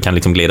 som du kan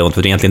liksom glida runt,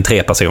 för det är egentligen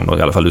 3 personer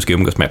i alla fall du ska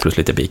umgås med plus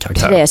lite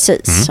bikaraktärer.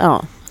 Precis,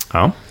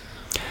 ja.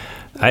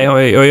 Nej,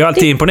 jag är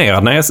alltid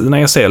imponerad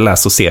när jag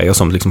läser serier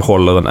som liksom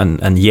håller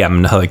en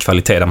jämn hög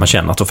kvalitet, där man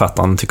känner att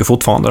författaren tycker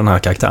fortfarande den här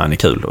karaktären är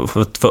kul.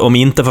 För om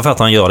inte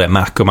författaren gör det,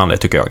 märker man det,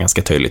 tycker jag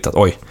ganska tydligt, att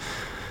oj,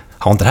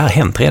 har inte det här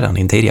hänt redan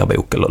i en tidigare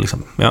bok? Eller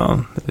liksom, ja,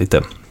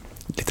 lite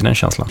den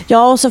känslan.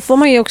 Ja, och så får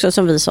man ju också,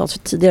 som vi sa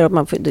tidigare,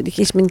 att det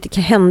liksom inte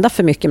kan hända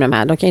för mycket med de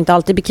här. De kan inte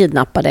alltid bli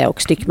kidnappade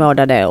och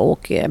styckmördade,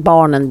 och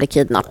barnen blir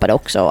kidnappade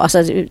också.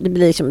 Alltså det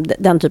blir liksom,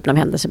 den typen av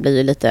händelser blir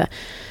ju lite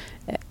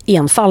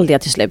enfaldiga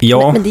till slut.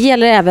 Ja. Men det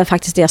gäller även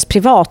faktiskt deras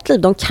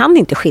privatliv. De kan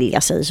inte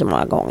skilja sig så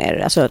många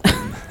gånger. Alltså,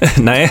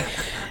 nej.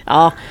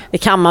 Ja, det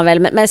kan man väl.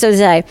 Men så att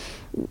säga,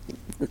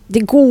 det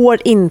går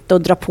inte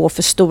att dra på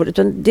för stort,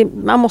 utan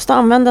man måste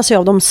använda sig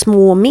av de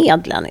små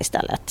medlen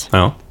istället.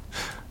 Ja.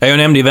 Jag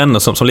nämnde ju Vänner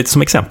som lite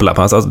som exempel där.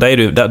 Alltså,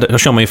 där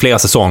kör man ju flera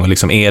säsonger.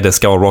 Liksom,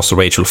 ska Ross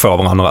och Rachel få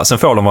varandra? Sen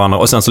får de varandra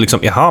och sen så liksom,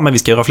 jaha, men vi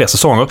ska göra fler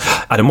säsonger.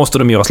 Ja, då måste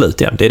de göra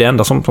slut igen. Det är det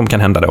enda som kan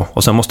hända då.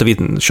 Och sen måste vi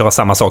köra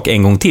samma sak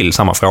en gång till,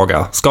 samma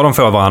fråga. Ska de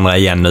få varandra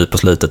igen nu på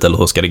slutet, eller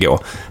hur ska det gå?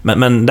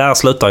 Men där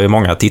slutar ju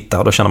många titta,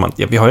 och då känner man,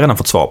 vi har ju redan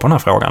fått svar på den här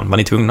frågan. Var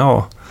ni tvungna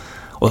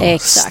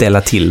att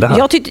ställa till det här?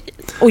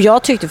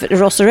 Jag tyckte för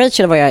Ross och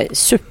Rachel var jag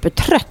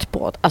supertrött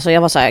på. Alltså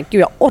jag var så här,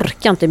 gud, jag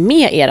orkar inte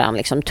med eran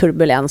liksom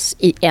turbulens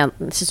i en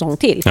säsong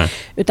till. Nej.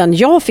 Utan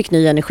jag fick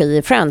ny energi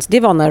i Friends. Det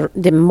var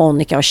när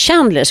Monica och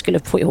Chandler skulle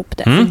få ihop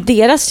det.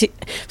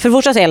 För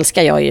förstås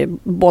älskar jag ju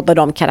båda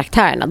de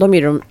karaktärerna. De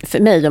är för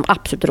mig de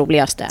absolut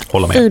roligaste.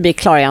 Phoebe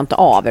klarar jag inte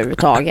av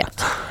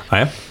överhuvudtaget.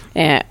 Nej.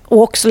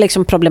 Och också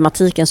liksom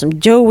problematiken som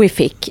Joey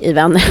fick i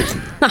Vänner.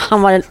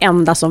 Han var den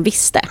enda som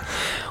visste.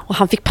 Och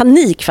han fick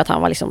panik för att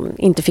han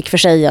inte fick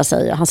försäga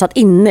sig. Han satt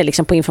inne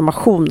liksom på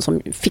information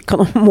som fick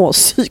honom må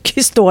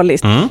psykiskt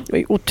dåligt. Det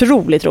var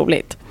otroligt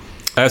roligt.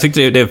 Jag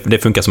tyckte det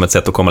funkar som ett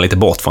sätt att komma lite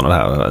bort från den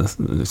här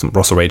liksom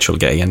Ross och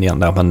Rachel-grejen igen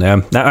där.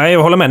 Men nej,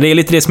 jag håller med. Det är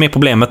lite det som är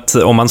problemet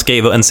om man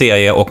skriver en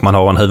serie och man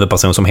har en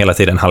huvudperson som hela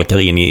tiden halkar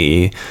in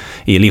i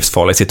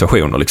livsfarliga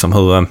situationer. Liksom,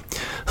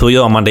 hur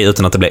gör man det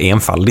utan att det blir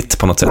enfaldigt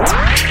på något sätt?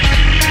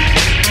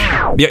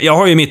 Jag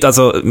har ju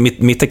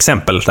mitt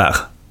exempel där.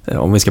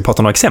 Om vi ska prata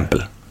om några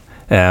exempel.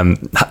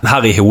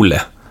 Harry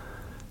Hole,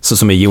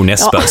 som är Jon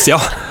Espers.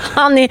 Ja.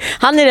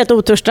 Han är rätt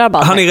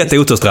otursdrabbad. Han är rätt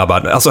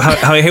otursdrabbad. Alltså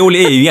Harry Hole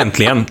är ju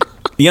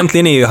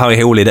egentligen är ju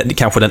Harry Hole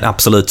kanske den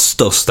absolut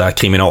största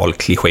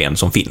kriminalklichén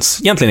som finns.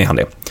 Egentligen är han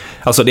det.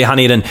 Alltså han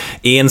är den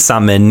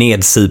ensamme,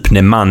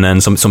 nedsupne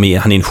mannen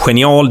han är en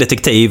genial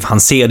detektiv. Han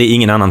ser det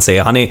ingen annan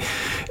ser. Han är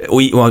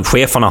Och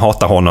cheferna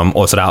hatar honom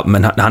och sådär.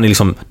 Men han är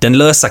liksom den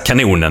lösa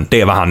kanonen,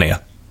 det är vad han är.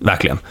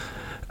 Verkligen.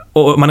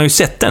 Och man har ju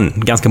sett den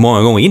ganska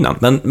många gånger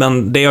innan.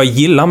 Men det jag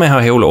gillar med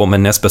Harry Hole och med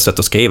Nesbøs sätt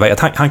att skriva är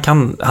att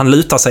han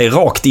lutar sig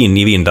rakt in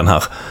i vinden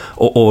här.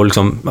 Och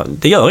liksom,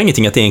 det gör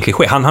ingenting att det är en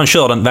kliché. Han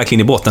kör den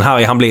verkligen i botten.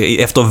 Han blir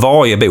efter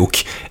varje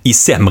bok i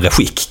sämre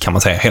skick, kan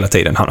man säga, hela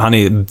tiden. Han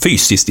är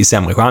fysiskt i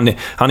sämre skick.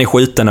 Han är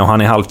skjuten och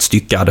han är halvt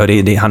styckad och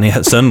han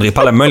är söndrig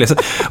på alla möjliga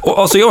sätt. Och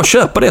alltså jag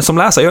köper det som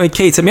läsare. Jag är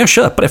kritisk, men jag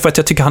köper det för att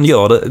jag tycker han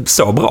gör det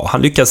så bra.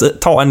 Han lyckas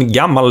ta en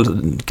gammal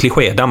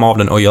kliché, damma av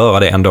den och göra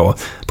det ändå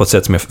på ett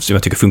sätt som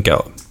jag tycker funkar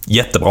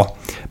jättebra.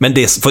 Men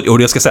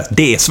och jag ska säga,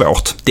 det är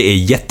svårt. Det är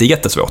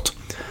jättesvårt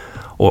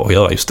att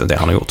göra just det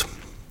han har gjort.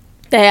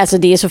 Alltså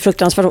det är så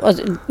fruktansvärt.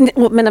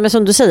 Men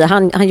som du säger,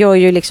 han gör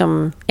ju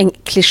liksom en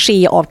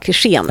kliché av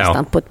klichén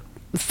nästan på ett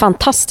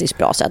fantastiskt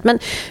bra sätt.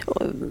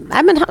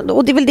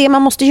 Och det är väl det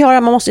man måste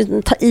göra. Man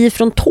måste ta i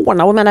från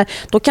tårna. Och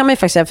då kan man ju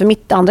faktiskt säga, för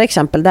mitt andra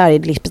exempel där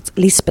är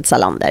Lisbeth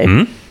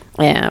Salander.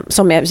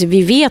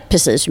 Vi vet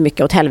precis hur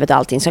mycket åt helvete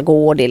allting ska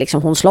gå. Det är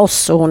liksom, hon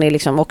slåss och hon är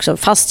liksom också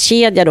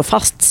fastkedjad och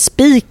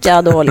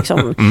fastspikad och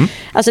liksom,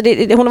 alltså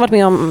hon har varit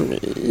med om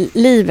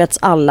livets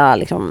alla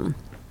liksom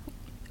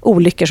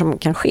olyckor som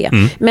kan ske.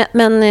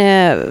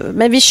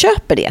 Men vi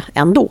köper det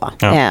ändå.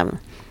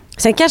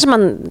 Sen kanske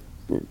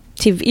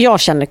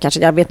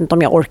jag vet inte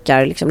om jag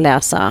orkar liksom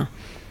läsa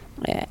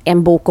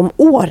en bok om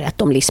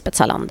året om Lisbeth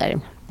Salander.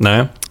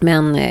 Nej.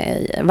 Men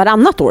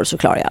varannat år så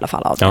klarar jag i alla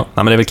fall av det. Ja,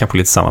 men det är väl kanske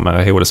lite samma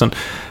med Hole.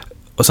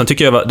 Och sen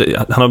tycker jag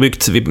han har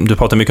byggt, du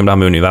pratar mycket om det här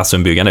med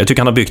universumbyggande. Jag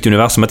tycker han har byggt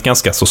universumet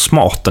ganska så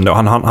smart ändå.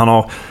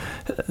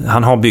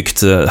 Han har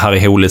byggt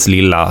Harry Holes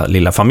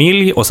lilla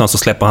familj och sen så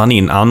släpper han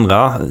in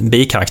andra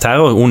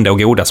bikaraktärer, onda och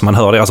goda, som man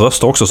hör deras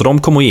röster också, så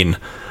de kommer in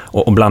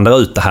och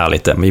blandar ut det här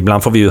lite. Men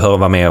ibland får vi ju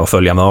vara med och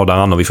följa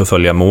mördaren och vi får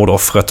följa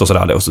mordoffret och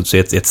sådär. Och så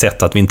ett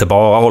sätt att vi inte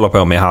bara håller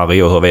på med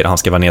Harry och huruvida han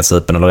ska vara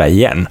nedsupen eller ej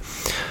igen.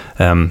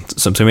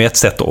 Som är ett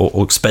sätt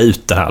att spä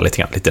ut det här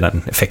lite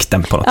den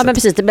effekten på något sätt. Men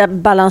precis, det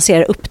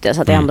balansera upp det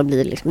så att det ändå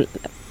blir liksom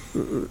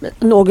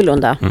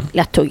någorlunda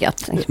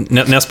lättuggat.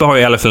 Nesbø har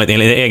ju i alla fall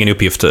en egen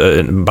uppgift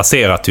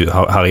baserat ju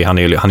Harry, han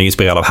är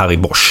inspirerad av Harry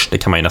Bosch. Det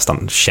kan man ju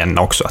nästan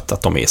känna också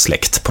att de är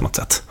släkt på något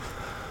sätt.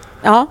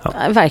 Ja.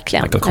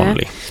 Verkligen. Michael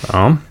Connelly.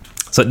 Ja.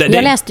 Så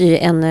jag läste ju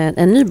en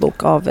ny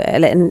bok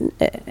en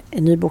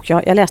ny bok.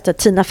 Jag läste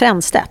Tina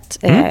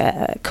Fränstedt,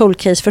 Cold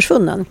Case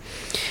försvunnen.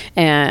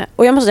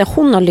 Och jag måste säga,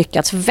 hon har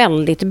lyckats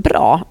väldigt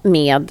bra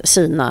med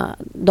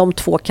de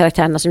två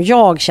karaktärerna som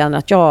jag känner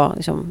att jag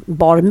liksom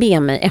bar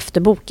med mig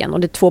efter boken. Och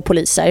det är två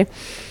poliser.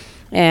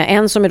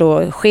 En som är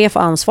då chef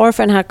och ansvar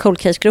för den här Cold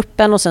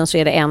Case-gruppen, och sen så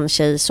är det en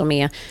tjej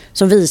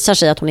som visar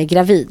sig att hon är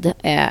gravid.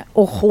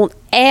 Och hon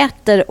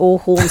äter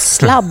och hon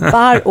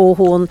slabbar och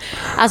hon...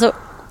 Alltså,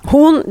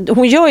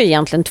 hon gör ju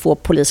egentligen två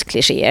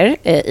polisklichéer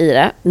i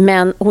det,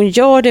 men hon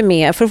gör det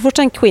med för först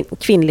en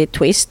kvinnlig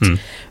twist,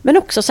 men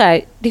också så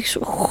här, det är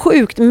så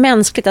sjukt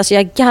mänskligt, alltså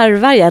jag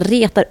garvar, jag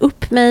retar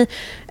upp mig.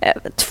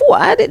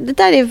 Det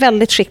där är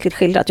väldigt skickligt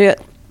skildrat.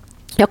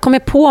 Jag kommer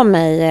på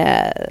mig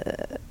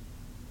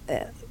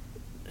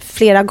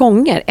flera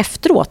gånger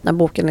efteråt när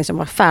boken liksom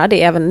var färdig,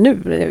 även nu,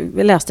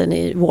 vi läste den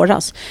i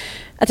våras,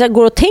 att jag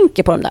går och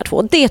tänker på de där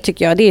två. Det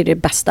tycker jag, det är det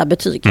bästa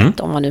betyget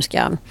om man nu ska...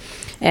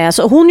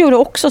 Så hon gjorde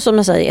också, som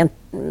jag säger,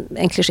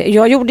 en kliché.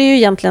 Jag gjorde ju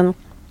egentligen...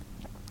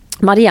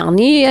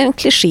 Marianne är en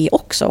kliché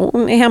också.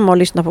 Hon är hemma och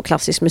lyssnar på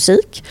klassisk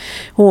musik.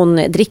 Hon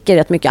dricker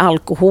rätt mycket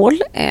alkohol.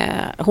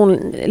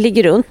 Hon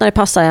ligger runt när det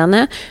passar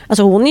henne.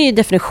 Alltså hon är ju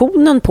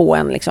definitionen på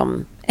en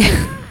liksom...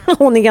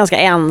 Hon är ganska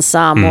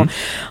ensam och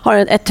har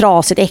ett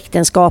trasigt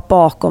äktenskap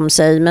bakom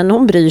sig, men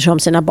hon bryr sig om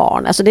sina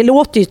barn. Alltså det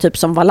låter ju typ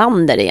som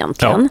Wallander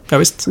egentligen. Ja,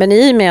 visst. Men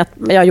i och med att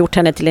jag har gjort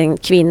henne till en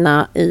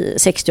kvinna i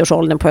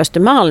 60-årsåldern på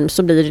Östermalm,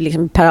 så blir det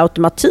liksom per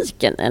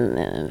automatik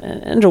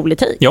en rolig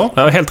take.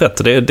 Ja, helt rätt.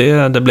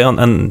 Det blir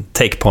en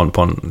take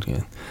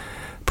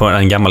på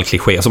en gammal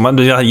kliché. Alltså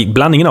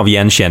blandningen av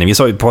igenkänning.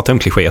 Vi pratade om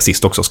klichéer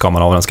sist också. Ska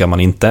man av den, ska man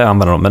inte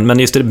använda dem. Men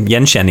just det,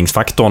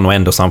 igenkänningsfaktorn och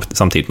ändå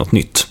samtidigt något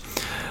nytt.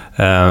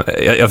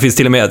 Jag finns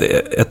till och med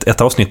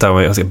ett avsnitt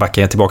där jag ska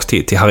backa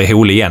tillbaka till Harry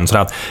Hole igen, så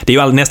att det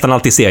är ju nästan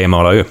alltid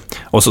seriemördare ju.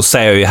 Och så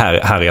säger ju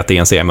Harry att det är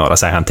en seriemördare,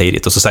 säger han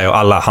tidigt, och så säger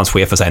alla hans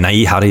chefer säger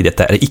nej Harry,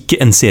 detta är icke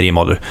en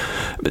seriemördare.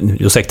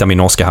 Ursäkta min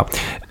norska här.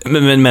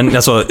 Men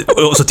alltså,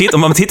 och så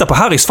om man tittar på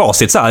Harrys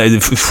facit så här,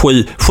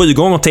 7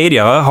 gånger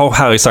tidigare har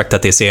Harry sagt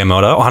att det är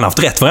seriemördare och han har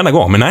haft rätt varenda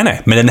gång, men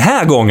nej, men den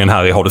här gången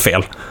Harry har du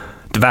fel.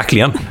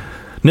 Verkligen.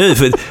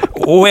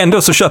 Och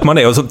ändå så köper man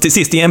det, och så till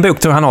sist i en bok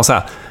tror han har så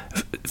här: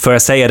 får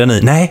jag säga det nu?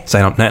 Nej,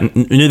 säger han. Nej,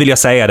 nu vill jag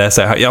säga det.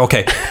 Säger jag. Ja,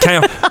 okej.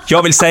 Kan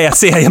jag vill säga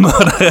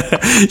seriemördare.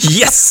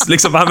 Yes!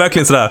 Liksom, han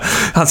verkligen sådär.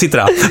 Han sitter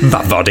där.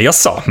 Vad var det jag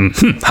sa?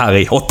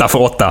 Harry, 8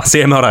 för 8.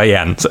 Seriemördare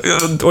igen. Så,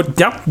 och,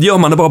 ja, gör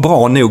man det bara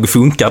bra nog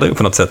funkar det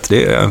på något sätt.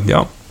 Det,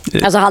 ja.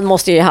 Alltså han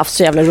måste ju haft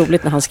så jävla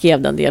roligt när han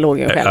skrev den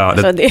dialogen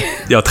själv. Ja,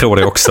 jag tror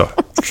det också.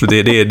 Så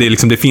det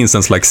liksom, det finns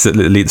en slags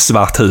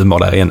svart humor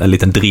där, en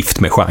liten drift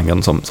med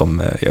genren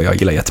som jag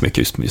gillar jättemycket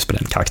just på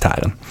den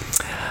karaktären.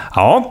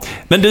 Ja,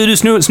 men du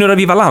snurrar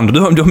vid Wallander.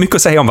 Du har mycket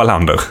att säga om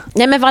Wallander.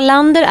 Nej, men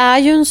Wallander är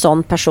ju en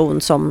sån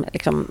person som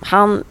liksom,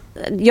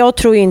 jag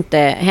tror ju inte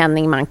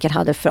Henning Mankell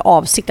hade för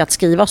avsikt att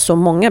skriva så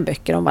många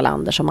böcker om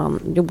Wallander som han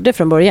gjorde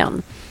från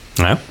början.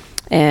 Nej.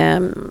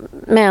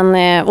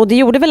 Och det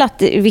gjorde väl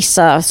att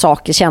vissa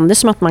saker kändes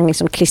som att man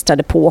liksom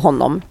klistrade på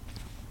honom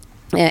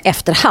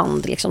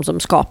efterhand liksom, som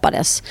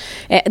skapades.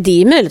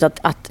 Det är möjligt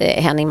att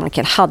Henning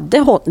Mankell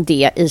hade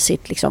det i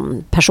sitt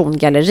liksom,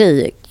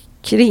 persongalleri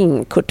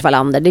kring Kurt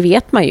Wallander, det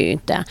vet man ju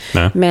inte.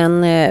 Nej.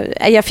 Men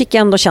jag fick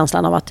ändå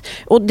känslan av att,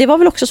 och det var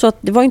väl också så att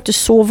det var inte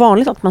så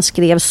vanligt att man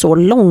skrev så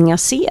långa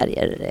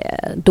serier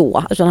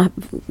då. Alltså,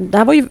 det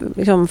här var ju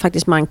liksom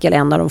faktiskt Mankell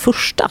en av de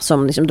första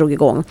som liksom drog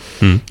igång.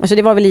 Alltså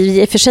det var väl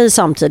i och för sig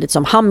samtidigt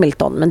som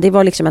Hamilton, men det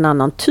var liksom en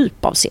annan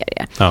typ av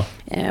serie. Ja.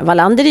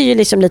 Wallander är ju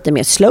liksom lite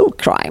mer slow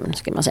crime,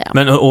 ska man säga.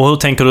 Men och hur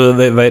tänker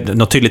du,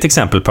 något tydligt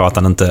exempel på att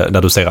han inte,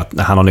 där du ser att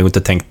han har nog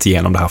inte tänkt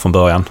igenom det här från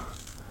början?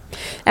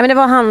 Ja,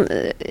 men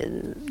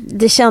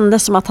det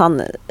kändes som att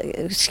han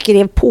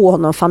skrev på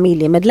honom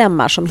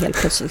familjemedlemmar som helt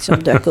plötsligt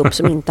liksom dök upp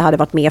som inte hade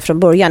varit med från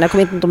början. Jag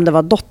kommer inte om det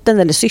var dottern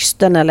eller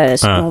systern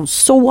eller någon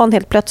son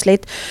helt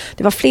plötsligt.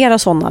 Det var flera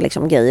sådana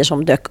liksom grejer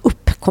som dök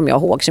upp, kommer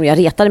jag ihåg, som jag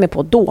retade mig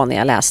på då när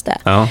jag läste.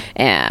 Ja.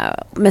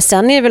 Men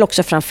sen är det väl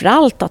också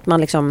framförallt att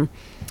man liksom,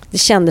 det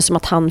kändes som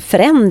att han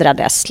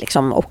förändrades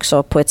liksom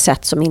också på ett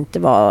sätt som inte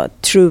var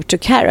true to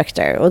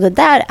character. Och det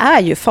där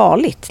är ju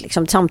farligt.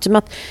 Liksom, samtidigt med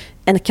att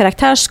en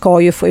karaktär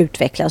ska ju få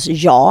utvecklas,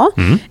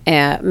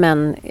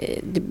 men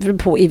det beror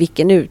på i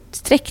vilken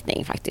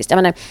utsträckning faktiskt. Jag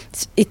menar,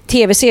 i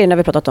tv-serien har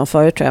vi pratat om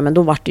förut, tror jag, men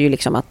då var det ju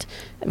liksom att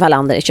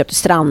Wallander köpte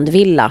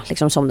strandvilla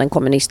liksom som den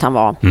kommunist han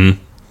var.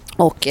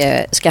 Och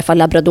skaffade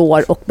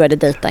labrador och började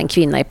dejta en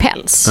kvinna i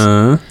päls.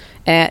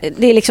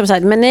 Det är liksom så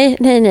här, men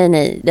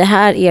nej. Det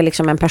här är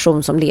liksom en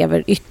person som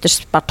lever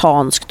ytterst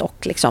spartanskt och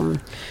liksom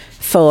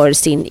för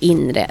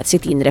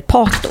sitt inre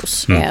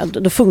patos.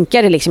 Då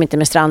funkar det liksom inte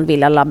med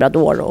strandvilla,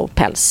 labrador och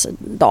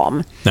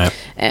pälsdam.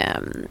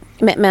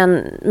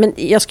 Men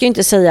jag ska ju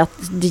inte säga att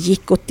det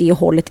gick åt det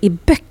hållet i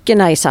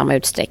böckerna i samma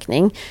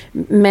utsträckning.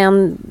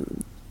 Men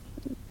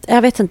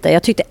jag vet inte,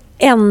 jag tyckte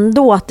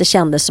ändå att det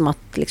kändes som att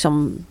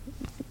liksom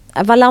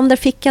Wallander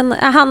fick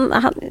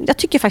jag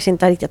tycker faktiskt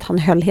inte riktigt att han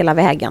höll hela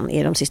vägen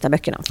i de sista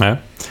böckerna. Nej.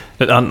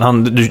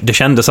 Det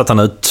kändes att han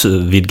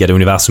utvidgade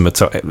universumet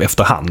så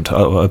efterhand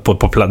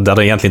där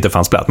det egentligen inte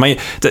fanns plats. Men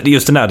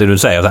just det där det du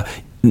säger,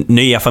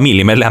 nya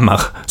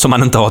familjemedlemmar som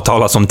man inte har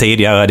talat om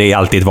tidigare, det är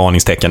alltid ett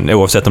varningstecken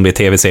oavsett om det är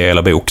tv-serie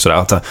eller bok. Sådär,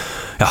 att,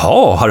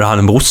 jaha, har han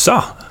en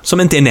brorsa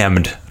som inte är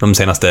nämnd de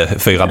senaste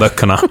 4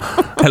 böckerna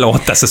eller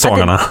 8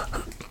 säsongerna?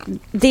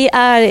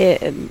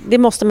 Det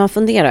måste man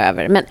fundera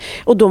över.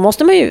 Och då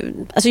måste man ju,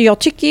 alltså jag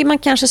tycker man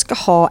kanske ska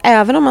ha,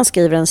 även om man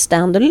skriver en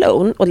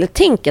standalone och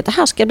tänker att det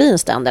här ska bli en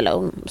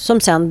standalone som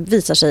sen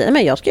visar sig,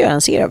 men jag ska göra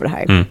en serie över det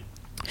här.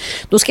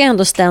 Då ska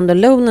ändå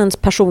standalonens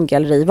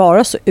persongalleri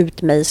vara så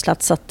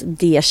utmejslat så att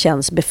det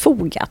känns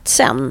befogat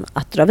sen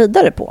att dra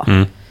vidare på.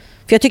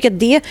 För jag tycker att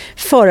det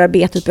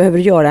förarbetet behöver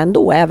du göra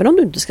ändå, även om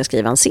du inte ska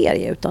skriva en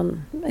serie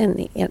utan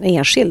en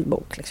enskild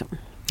bok liksom.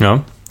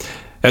 Ja.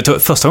 Jag tror,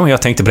 första gången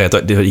jag tänkte på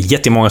det var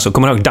jättemånga som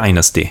kommer ihåg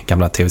Dynasty,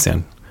 gamla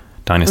tv-serien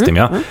Dynasty,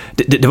 ja.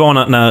 Det var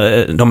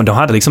när de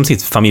hade liksom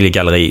sitt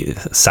familjegalleri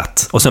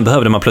satt och sen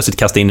behövde man plötsligt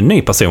kasta in en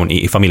ny person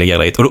i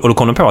familjegalleriet och då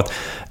kom de på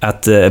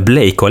att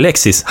Blake och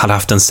Alexis hade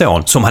haft en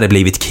son som hade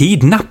blivit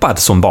kidnappad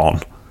som barn.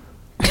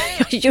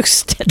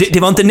 Just det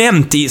var inte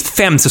nämnt i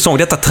 5 säsonger,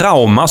 detta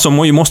trauma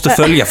som ju måste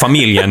följa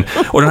familjen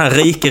och den här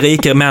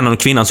rika mannen och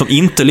kvinnan som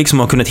inte liksom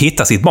har kunnat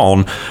hitta sitt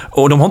barn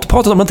och de har inte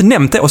pratat om, de har inte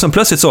nämnt det och sen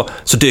plötsligt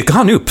så dyker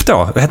han upp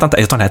då,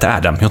 han heter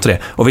Adam, inte det,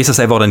 och visar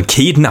sig vara den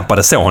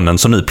kidnappade sonen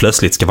som nu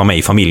plötsligt ska vara med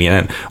i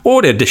familjen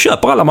och det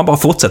köper alla, man bara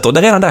fortsätter och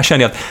redan där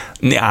känner jag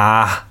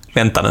att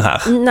vänta nu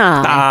här.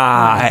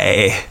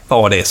 Nej,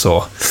 var det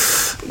så?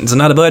 Så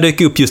när det började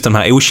dyka upp just de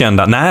här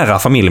okända, nära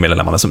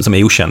familjemedlemmarna som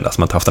är okända,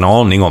 som man inte haft en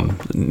aning om,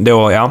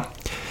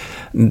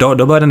 då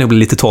började det nog bli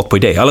lite torrt på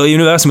idé. Eller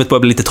universumet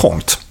började bli lite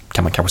trångt,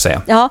 kan man kanske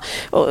säga. Ja,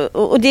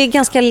 och det är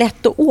ganska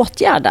lätt att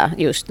åtgärda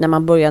just när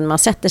man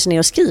sätter sig ner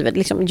och skriver.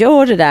 Liksom,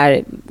 gör det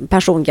där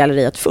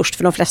persongalleriet först,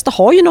 för de flesta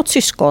har ju något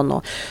syskon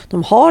och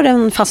de har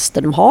en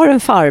faster, de har en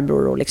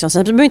farbror och liksom,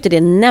 sen behöver inte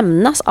det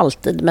nämnas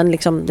alltid, men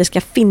liksom, det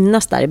ska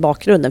finnas där i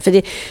bakgrunden.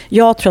 För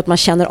jag tror att man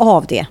känner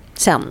av det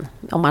sen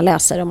om man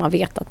läser, om man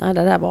vet att det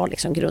där var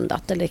liksom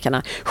grundat eller kan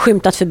ha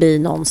skymtat förbi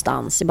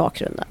någonstans i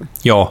bakgrunden.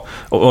 Ja,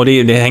 och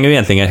det hänger ju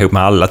egentligen ihop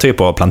med alla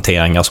typer av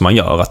planteringar som man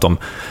gör. Att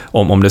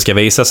om det ska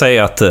visa sig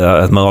att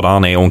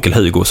mördaren är onkel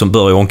Hugo, så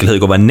bör ju onkel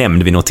Hugo vara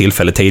nämnd vid något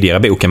tillfälle tidigare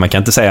i boken. Man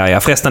kan inte säga, ja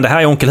förresten det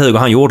här är onkel Hugo,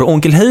 han gjorde.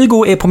 Onkel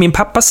Hugo är på min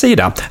pappas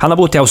sida. Han har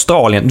bott i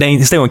Australien. Den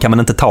historien kan man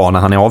inte ta när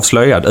han är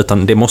avslöjad,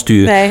 utan det måste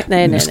ju,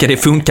 ska det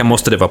funka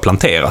måste det vara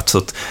planterat. Så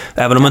att,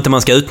 även om inte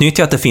man ska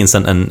utnyttja att det finns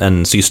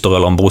en syster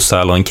eller en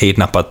brorsa eller en kille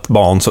kidnappat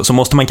barn, så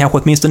måste man kanske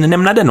åtminstone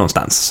nämna det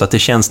någonstans. Så att det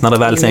känns när det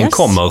väl sen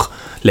kommer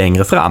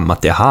längre fram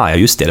att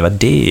just det var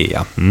det,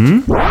 ja.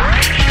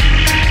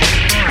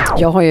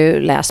 Jag har ju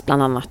läst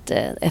bland annat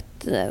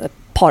ett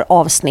par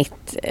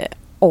avsnitt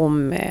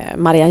om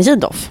Marianne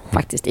Jidoff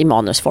faktiskt i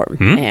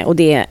manusform. Och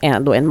det är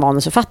då en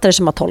manusförfattare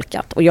som har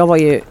tolkat. Och jag var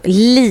ju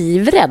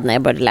livrädd när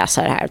jag började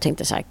läsa det här och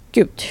tänkte så här,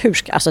 gud,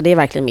 alltså det är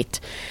verkligen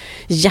mitt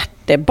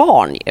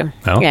hjärtebarn ju.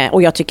 Ja.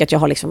 Och jag tycker att jag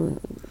har liksom...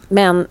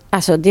 Men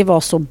alltså det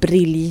var så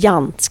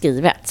briljant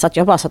skrivet så att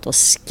jag bara satt och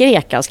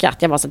skrek av skratt.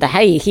 Jag bara så det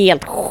här är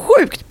helt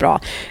sjukt bra.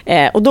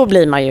 Och då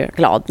blir man ju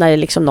glad när det är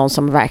liksom någon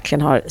som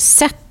verkligen har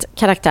sett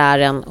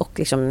karaktären och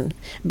liksom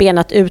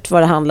benat ut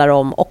vad det handlar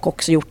om och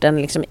också gjort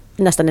en liksom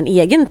nästan en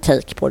egen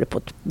take på det på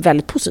ett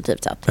väldigt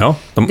positivt sätt. Ja,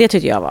 det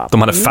tyckte jag var...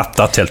 De hade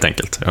fattat helt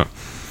enkelt.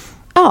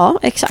 Ja,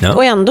 exakt. Ja.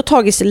 Och ändå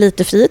tagit sig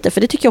lite friheter,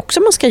 för det tycker jag också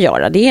man ska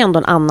göra. Det är ändå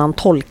en annan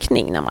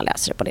tolkning när man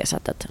läser det på det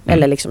sättet.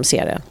 Eller liksom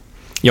ser det.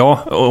 Ja,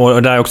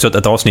 och det är också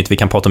ett avsnitt vi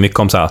kan prata mycket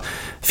om så här,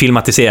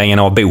 filmatiseringen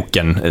av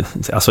boken.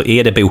 Alltså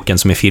är det boken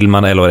som är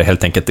filmad eller är det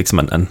helt enkelt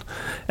liksom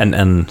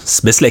en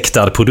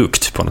besläktad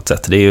produkt på något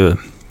sätt? Det är ju,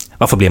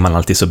 varför blir man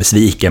alltid så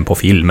besviken på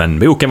filmen?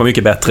 Boken var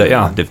mycket bättre.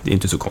 Ja, det är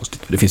inte så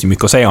konstigt. Det finns ju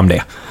mycket att säga om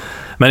det.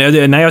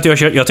 Men jag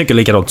tycker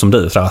likadant som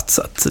du, så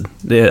att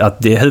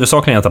det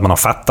huvudsakligen är att man har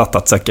fattat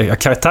att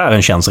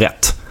karaktären känns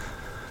rätt.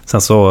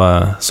 Sen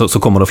så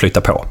kommer det att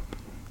flytta på,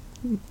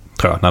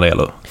 tror jag, när det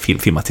gäller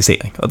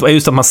filmatisering.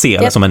 Just att man ser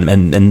det som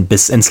en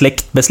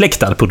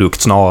besläktad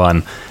produkt snarare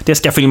än det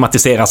ska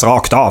filmatiseras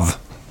rakt av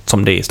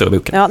som det står i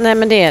boken. Ja, nej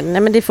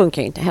men det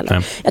funkar ju inte heller.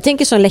 Nej. Jag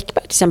tänker som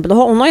Läckberg till exempel,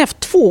 hon har ju haft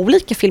 2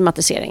 olika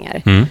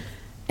filmatiseringar.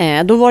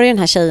 Då var det den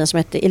här tjejen som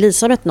hette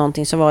Elisabeth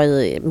någonting som var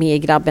med i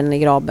Grabben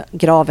i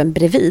graven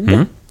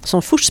bredvid.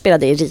 Som först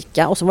spelade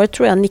Erika och så var det,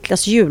 tror jag,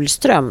 Niklas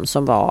Julström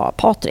som var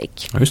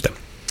Patrik. Just det.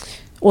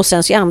 Och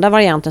sen så i andra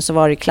varianten så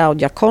var det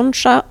Claudia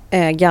Concha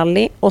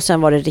Galli och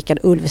sen var det Rickard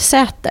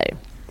Ulfsäter.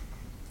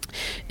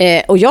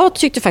 Och jag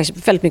tyckte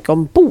faktiskt väldigt mycket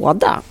om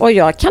båda. Och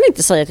jag kan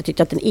inte säga att jag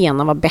tyckte att den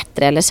ena var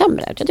bättre eller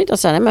sämre. Jag tyckte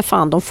att nej, men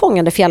fan, de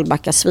fångade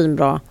Fjällbacka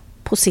svinbra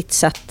på sitt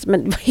sätt,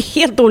 men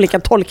helt olika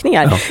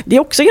tolkningar. Ja. Det är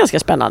också ganska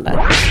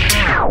spännande.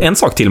 En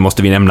sak till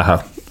måste vi nämna här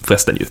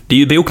förresten ju. Det är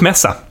ju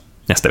bokmässa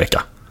nästa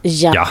vecka.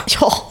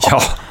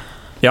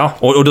 Ja,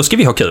 och då ska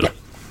vi ha kul.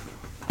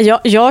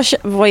 Jag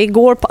var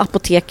igår på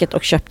apoteket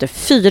och köpte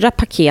 4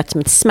 paket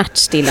med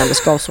smärtstillande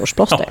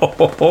skavsårsplåster.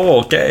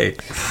 Okej.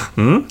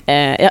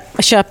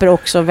 Jag köper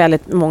också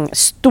väldigt många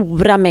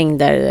stora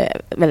mängder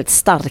väldigt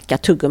starka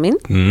tuggummin.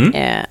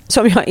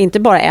 Som jag inte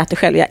bara äter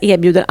själv, jag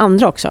erbjuder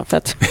andra också. För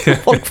att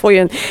folk får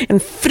ju en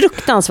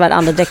fruktansvärd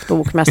andedräkt på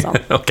bokmässan.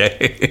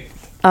 Okej.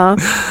 Ja,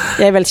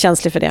 jag är väldigt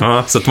känslig för det.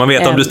 Ja, så att man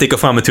vet om du sticker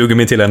fram med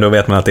tuggummin till en, då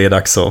vet man att det är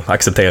dags att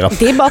acceptera.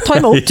 Det är bara att ta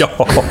emot.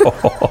 Ja.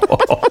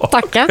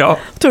 Tacka,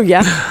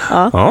 tugga.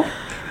 Ja.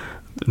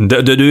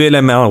 Du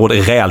är med andra ord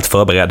rejält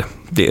förberedd.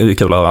 Det är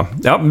kul att höra.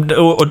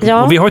 Och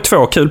vi har ju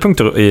 2 kul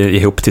punkter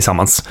ihop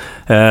tillsammans.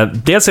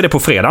 Dels är det på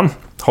fredagen.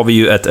 Har vi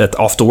ju ett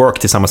after work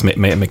tillsammans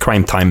med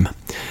Crime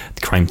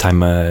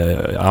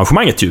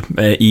Time-arrangemanget ju,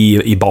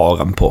 i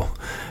baren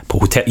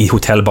i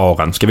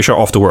hotellbaren. Ska vi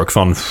köra after work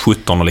från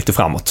 17 och lite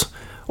framåt.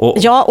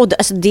 Och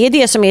alltså, det är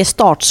det som är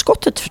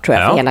startskottet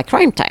för hela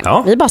Crime Time.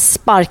 Ja. Vi bara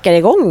sparkar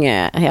igång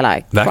hela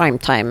Crime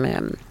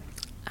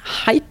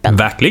Time-hypen.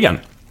 Verkligen.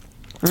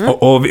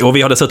 Och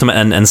vi har dessutom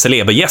en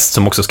celeber gäst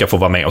som också ska få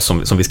vara med och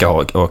som vi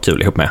ska ha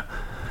kul ihop med.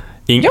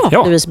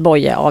 Louise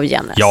Boye av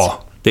Jennes. Ja,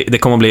 det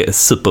kommer att bli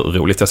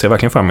superroligt. Jag ser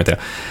verkligen fram emot det.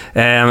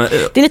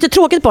 Det är lite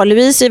tråkigt bara.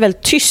 Louise är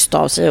väldigt tyst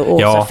av sig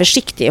och så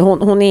försiktig.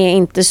 Hon är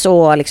inte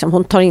så, liksom,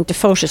 hon tar inte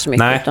för sig så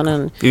mycket.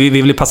 Nej. Vi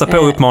vill passa på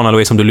att uppmana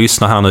Louise, om du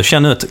lyssnar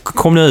här nu.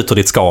 Kom nu ut ur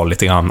ditt skal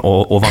lite grann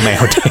och var med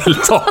och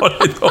delta.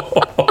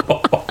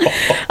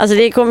 Alltså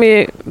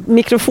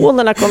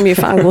mikrofonerna kommer ju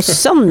fan gå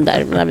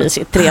sönder när vi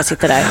 3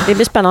 sitter där. Det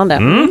blir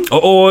spännande.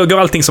 Och går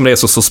allting som det är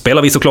så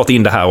spelar vi såklart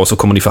in det här och så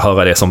kommer ni få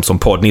höra det som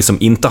podd. Ni som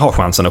inte har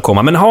chansen att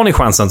komma. Men har ni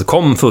chansen så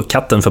kom för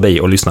katten förbi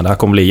och lyssna. Det här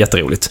kommer bli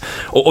jätteroligt.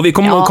 Och vi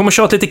kommer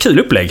köra ett lite kul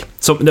upplägg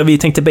där vi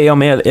tänkte be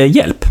om er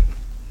hjälp.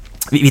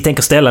 Vi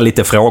tänker ställa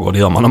lite frågor, det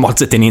gör man normalt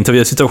sett i en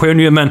intervjusituation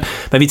ju, men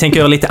vi tänker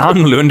göra lite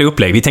annorlunda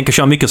upplägg. Vi tänker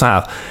köra mycket så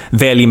här,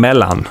 välj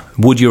mellan,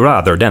 would you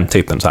rather, den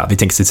typen så här. Vi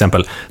tänker till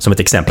exempel, som ett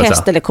exempel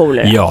pest eller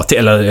kolera. Ja,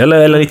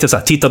 eller lite så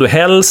här, tittar du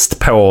helst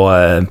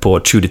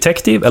på True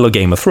Detective eller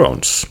Game of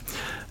Thrones?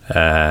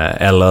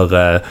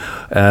 Eller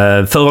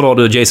föredrar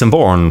du Jason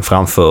Bourne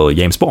framför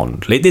James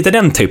Bond? Lite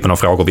den typen av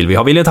frågor vill vi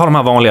ha. Vi vill inte ha de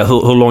här vanliga,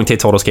 hur lång tid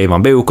tar det att skriva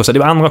en bok? Och så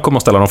det andra kommer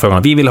att ställa de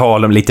frågorna. Vi vill ha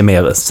de lite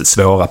mer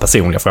svåra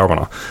personliga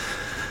frågorna.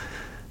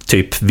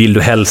 Typ, vill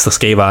du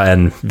helst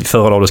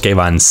föredrar du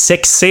skriva en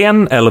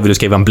sexscen eller vill du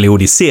skriva en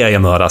blodig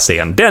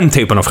seriemördarscen? Den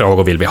typen av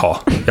frågor vill vi ha.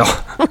 Ja.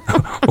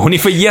 Och ni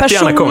får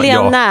jättegärna komma.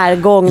 Personliga,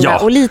 närgångna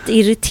och lite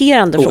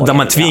irriterande frågor. Där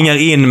man tvingar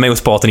in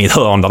motparten i ett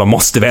hörn där de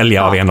måste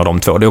välja av en av de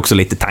 2. Det är också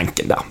lite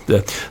tanken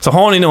där. Så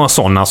har ni några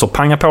sådana, så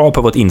panga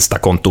på vårt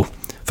Insta-konto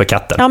för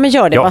katten. Ja, men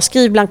gör det. Bara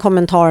skriv bland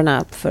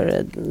kommentarerna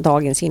för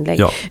dagens inlägg.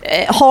 Ja.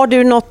 Har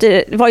du något,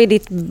 vad är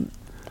ditt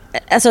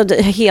alltså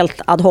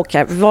helt ad hoc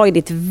här. Vad är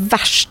ditt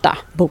värsta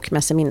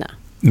bokmässeminne?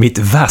 Mitt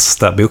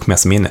värsta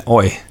bokmässeminne?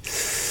 Oj.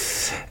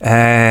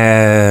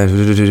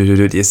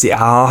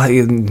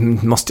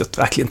 Måste jag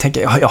verkligen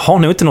tänka. Jag har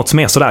nog inte något som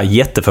är sådär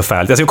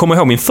jätteförfärligt. Alltså jag kommer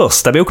ihåg min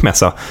första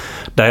bokmässa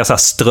där jag så här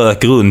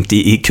strök runt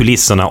i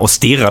kulisserna och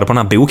stirrade på den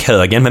här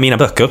bokhögen med mina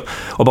böcker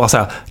och bara så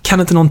här, kan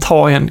inte någon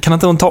ta en?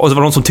 Och så var det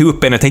någon som tog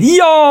upp en och tänkte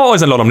ja, och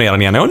sen la de ner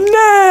den igen. Och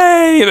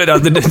nej!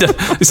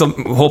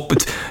 Liksom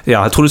hoppet.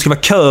 Ja, jag trodde det skulle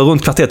vara kö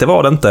runt kvarteret, det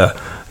var det inte.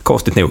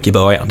 Konstigt nog i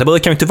början. Det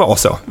brukar ju inte vara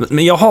så.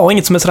 Men jag har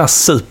inget som är sådär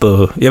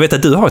super. Jag vet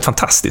att du har ett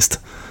fantastiskt.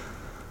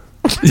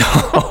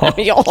 Ja.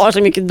 Jag har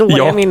så mycket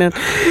dåliga minnen.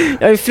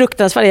 Jag är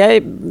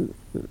fruktansvärd.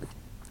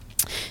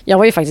 Jag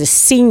var ju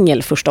faktiskt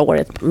singel första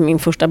året, min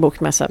första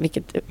bokmässa,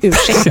 vilket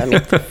ursäktar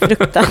mitt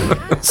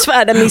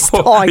fruktansvärda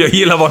misstag. Jag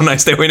gillar var den här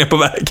historien är på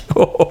väg.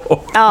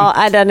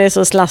 Ja, den är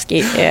så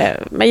slaskig.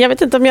 Men jag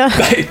vet inte om jag...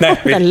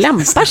 den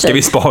lämpar sig. Ska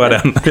vi spara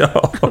den?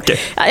 Ja, okay.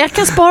 Jag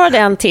kan spara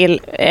den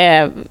till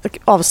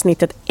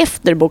avsnittet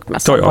efter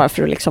bokmässan. Bara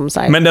för att liksom så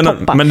här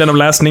men den om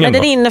läsningen.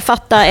 Men den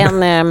innefattar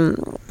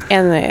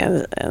en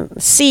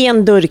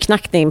sen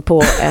dörrknackning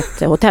på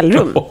ett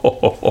hotellrum.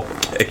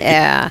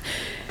 Okay.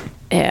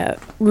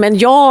 Men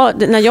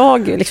när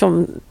jag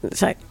liksom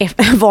så här,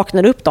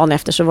 vaknade upp dagen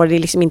efter så var det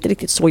liksom inte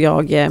riktigt så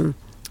jag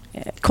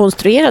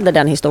konstruerade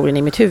den historien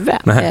i mitt huvud.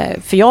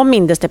 För jag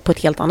mindes det på ett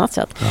helt annat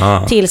sätt.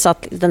 Tills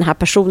att den här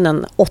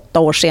personen 8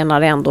 år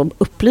senare ändå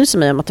upplyser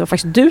mig om att det var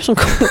faktiskt du som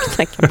kom och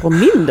knäckade på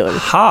min dörr.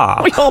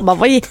 Och jag bara,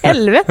 vad i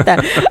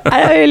helvete? Jag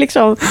har ju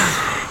liksom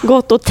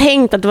gått och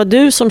tänkt att det var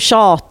du som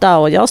tjatade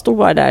och jag stod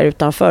bara där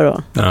utanför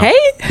och hej,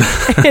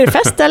 är det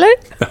fest eller?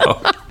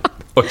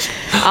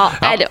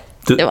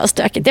 Det var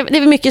stökigt. Det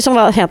var mycket som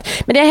har hänt.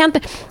 Men det har hänt,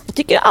 jag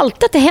tycker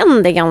alltid att det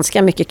händer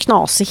ganska mycket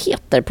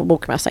knasigheter på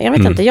bokmässan. Jag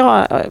vet inte,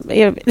 jag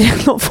är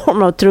någon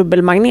form av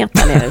trubbelmagnet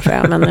där nere, tror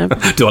jag. Men,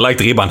 du har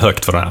lagt ribban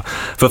högt för det här.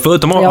 För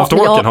förutom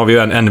afterworken har vi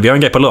vi har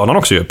en grej på lördagen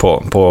också ju,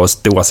 på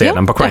stora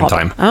scenen på Crime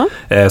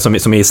Time.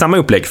 Som är i samma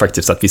upplägg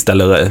faktiskt, att vi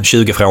ställer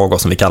 20 frågor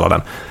som vi kallar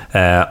den.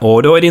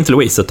 Och då är det inte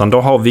Louise, utan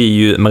då har vi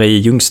ju Marie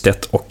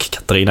Ljungstedt och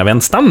Katarina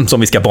Wenstam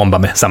som vi ska bomba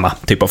med samma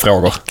typ av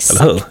frågor.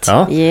 Exakt. Eller hur?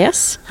 Ja.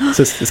 Yes.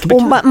 Så det ska bli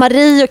och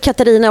Marie och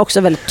Katarina är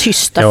också väldigt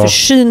tysta,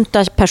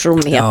 försynta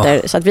personligheter.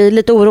 Ja. Så att vi är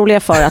lite oroliga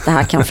för att det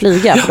här kan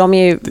flyga. För de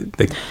är ju,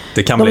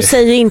 det kan de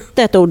säger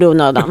inte ett ord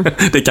onödan.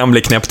 Det kan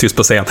bli knäpptyst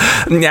på scen.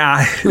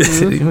 Nej, det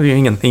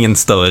är ingen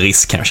större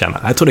risk kan jag känna.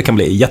 Jag tror det kan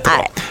bli jättebra.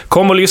 Nej.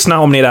 Kom och lyssna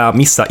om ni där,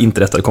 missa inte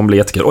detta. Det kommer bli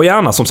jättekul. Och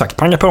gärna som sagt,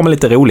 panga på med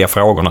lite roliga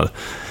frågor nu.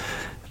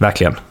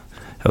 Verkligen.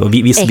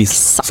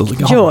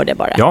 Exakt, gör det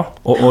bara. Ja,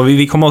 och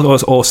vi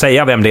kommer att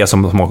säga vem det är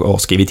som har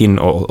skrivit in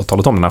och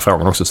talat om den här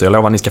frågan också. Så jag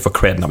lovar att ni ska få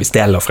cred när vi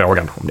ställer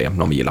frågan om det är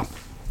någon vi gillar.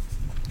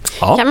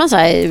 Ja. Kan man så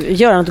här,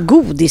 göra något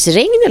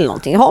godisregn eller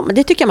någonting? Ja, men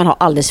det tycker jag man har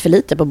alldeles för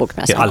lite på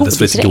bokmässan. Ja, alldeles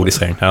för lite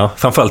godisregn. Ja.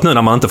 Framförallt nu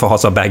när man inte får ha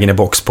så bag in a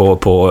box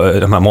på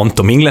de här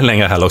montominglen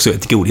längre heller. Så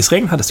ett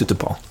godisregn hade suttit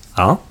bra.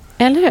 Ja.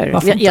 Eller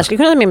hur? Jag skulle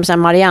kunna ha med mig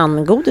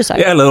Marianne-godisar.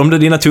 Eller om det är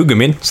dina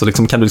tuggummin, så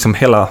liksom kan du liksom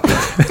hela...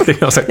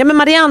 Ja, men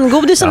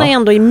Marianne-godisarna är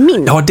ändå i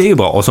min. Ja, det är ju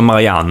bra. Och så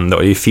Marianne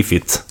då, är ju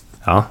fiffigt.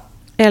 Ja.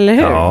 Eller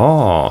hur?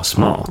 Ja,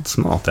 smart.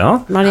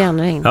 Ja.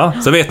 Marianne-regn. Ja,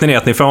 så vet ni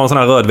att ni får en sån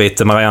här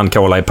rödvit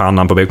Marianne-cola i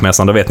pannan på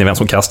bokmässan, då vet ni vem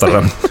som kastade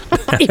den.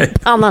 I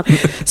pannan.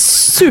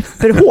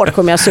 Superhårt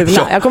kommer jag sula.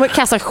 Ja. Jag kommer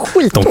kasta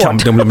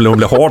skithårt. De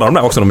blir hårda de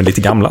där också, de är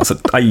lite gamla. Så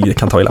det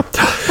kan ta illa.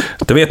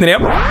 Då vet ni det.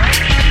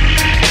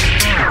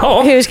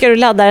 Ja. Hur ska du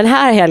ladda den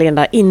här helgen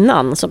där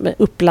innan som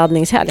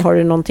uppladdningshelg? Har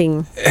du någon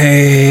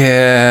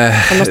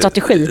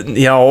strategi?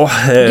 Ja.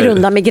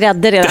 Grunda med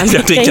grädde redan.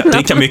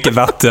 Dricka mycket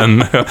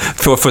vatten,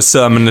 få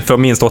sömn för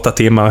minst 8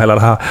 timmar hela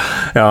det här.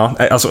 Ja,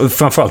 alltså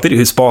framförallt är det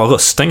ju spara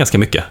rösten ganska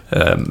mycket.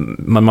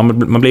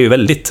 Man blir ju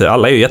väldigt,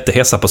 alla är ju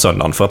jättehesa på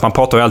söndagen för att man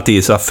pratar ju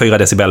alltid så 4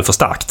 decibel för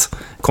starkt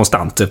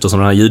konstant eftersom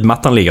den här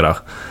ljudmattan ligger där.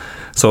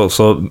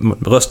 Så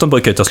rösten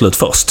brukar ju ta slut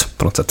först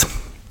på något sätt.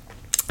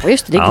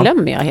 Just det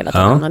glömmer jag hela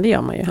tiden, men det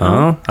gör man ju.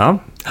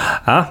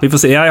 Ja, vi får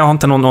se. Jag har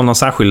inte någon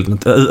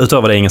särskild,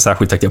 utöver det ingen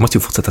särskild takt. Jag måste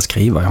ju fortsätta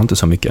skriva, jag har inte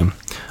så mycket.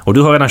 Och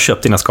du har redan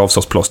köpt dina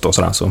skavsårsplåster och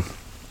sådär så.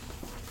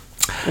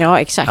 Ja,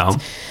 exakt.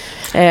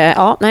 Nej,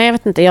 jag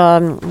vet inte.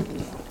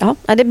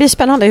 Det blir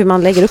spännande hur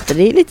man lägger upp det.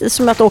 Det är lite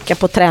som att åka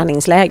på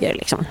träningsläger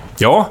liksom.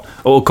 Ja,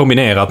 och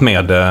kombinerat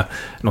med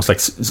någon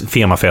slags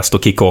firmafest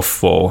och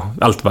kick-off och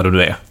allt vad det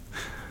nu är.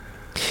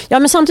 Ja,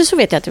 men samtidigt så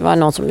vet jag att det var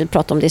någon som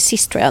pratade om det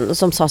sist, tror jag,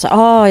 som sa så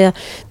här,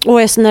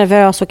 jag är så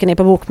nervös att åka ner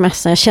på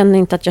bokmässan, jag känner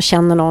inte att jag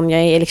känner någon,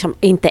 jag är liksom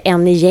inte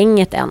en i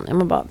gänget än.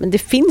 Man bara, men det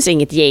finns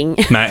inget gäng.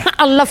 Nej.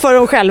 Alla för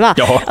dem själva.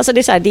 Ja. Alltså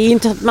det är så här, det är ju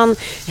inte att man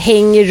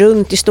hänger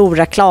runt i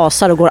stora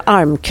klasar och går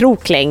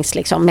armkrok längs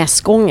liksom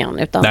mässgången,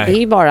 utan det är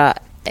ju bara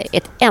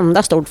ett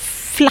enda stort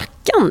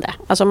flackande.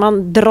 Alltså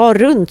man drar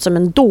runt som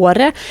en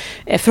dåre.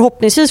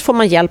 Förhoppningsvis får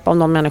man hjälp av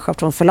någon människa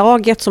från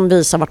förlaget som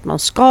visar vart man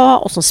ska,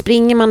 och så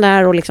springer man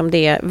där och liksom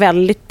det är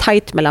väldigt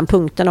tajt mellan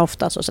punkterna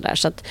oftast och sådär.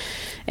 Så att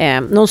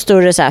någon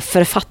större så här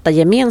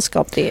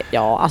författargemenskap, det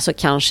alltså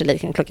kanske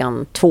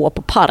klockan 2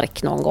 på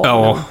Park någon gång.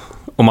 Ja.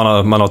 Om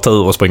man har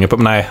tur och springer på...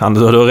 Nej,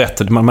 du har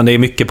rätt. Men det är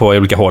mycket på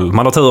olika håll.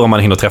 Man har tur om man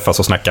hinner träffas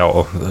och snacka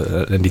och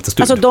en liten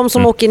stund. Alltså de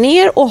som åker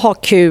ner och har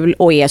kul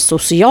och är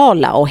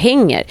sociala och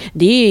hänger,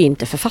 det är ju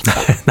inte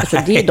författare. Alltså,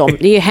 det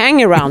är ju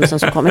hangaroundsen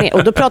som kommer ner.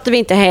 Och då pratar vi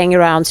inte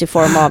hangarounds i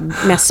form av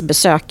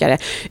mässbesökare,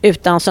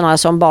 utan sådana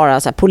som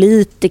bara så här,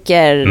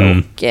 politiker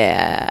och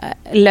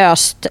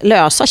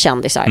lösa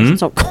kändisar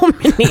som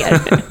kommer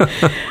ner.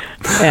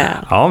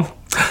 Ja.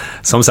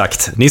 Som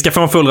sagt, ni ska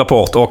få en full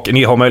rapport och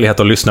ni har möjlighet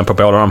att lyssna på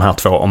båda de här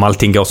två. Om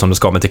allting går som det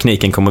ska med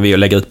tekniken kommer vi att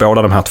lägga ut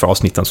båda de här två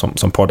avsnitten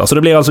som poddar. Så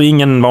det blir alltså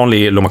ingen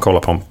vanlig Lomma kolla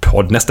på en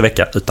podd nästa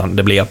vecka, utan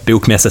det blir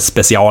bokmässigt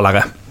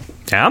specialare.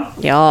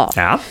 Ja.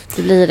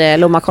 Det blir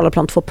Lomma kolla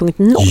plan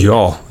 2.0.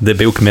 Ja, det är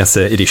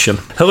bokmässe edition.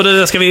 Hörru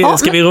du,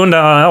 ska vi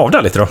runda av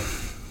där lite då?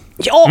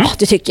 Ja,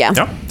 det tycker jag.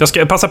 Ja, jag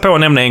ska passa på att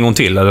nämna en gång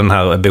till den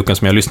här boken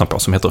som jag lyssnar på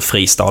som heter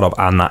Fristad av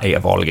Anna E.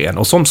 Wahlgren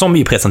och som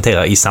vi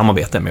presenterar i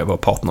samarbete med vår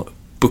partner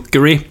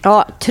Bookery.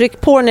 Ja,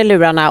 tryck på den i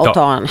lurarna och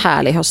ta en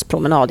härlig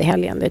höstpromenad i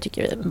helgen. Det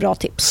tycker vi är bra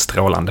tips.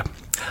 Strålande.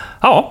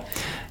 Ja,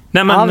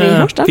 men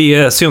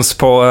vi syns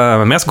på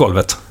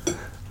mässgolvet.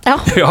 Ja.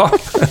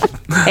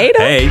 Hej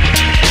då. Hej.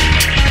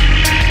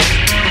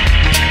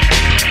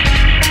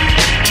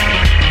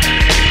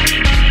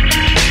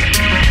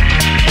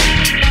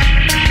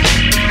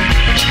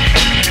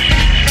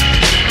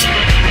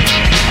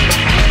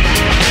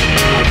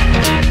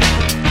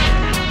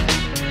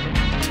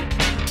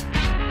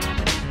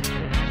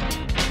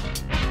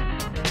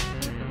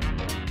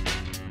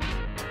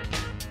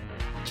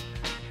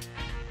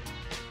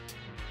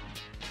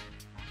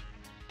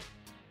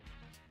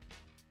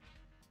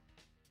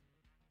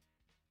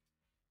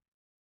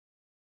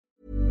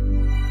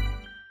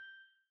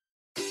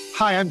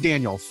 Hi, I'm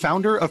Daniel,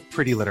 founder of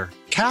Pretty Litter.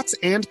 Cats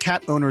and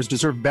cat owners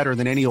deserve better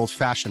than any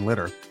old-fashioned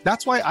litter.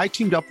 That's why I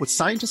teamed up with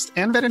scientists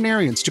and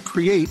veterinarians to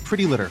create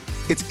Pretty Litter.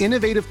 Its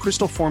innovative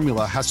crystal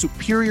formula has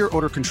superior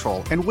odor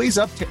control and weighs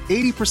up to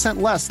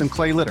 80% less than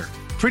clay litter.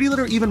 Pretty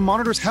Litter even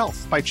monitors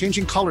health by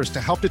changing colors to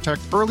help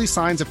detect early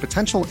signs of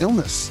potential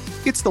illness.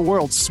 It's the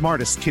world's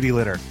smartest kitty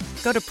litter.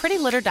 Go to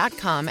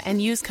prettylitter.com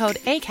and use code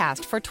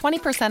ACAST for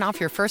 20% off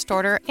your first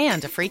order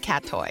and a free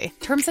cat toy.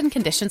 Terms and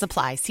conditions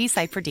apply. See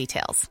site for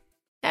details.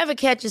 Ever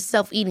catch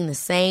yourself eating the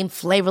same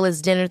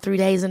flavorless dinner 3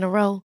 days in a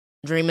row?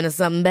 Dreaming of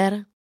something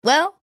better?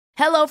 Well,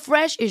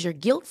 HelloFresh is your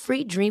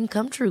guilt-free dream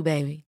come true,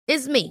 baby.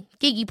 It's me,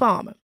 Keke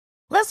Palmer.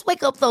 Let's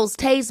wake up those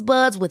taste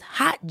buds with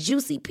hot,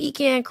 juicy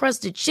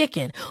pecan-crusted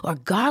chicken or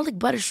garlic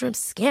butter shrimp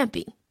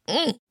scampi.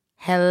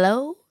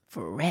 Hello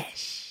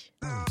Fresh.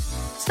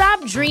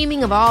 Stop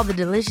dreaming of all the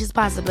delicious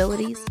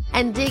possibilities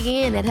and dig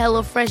in at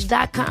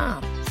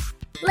HelloFresh.com.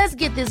 Let's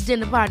get this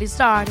dinner party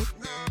started.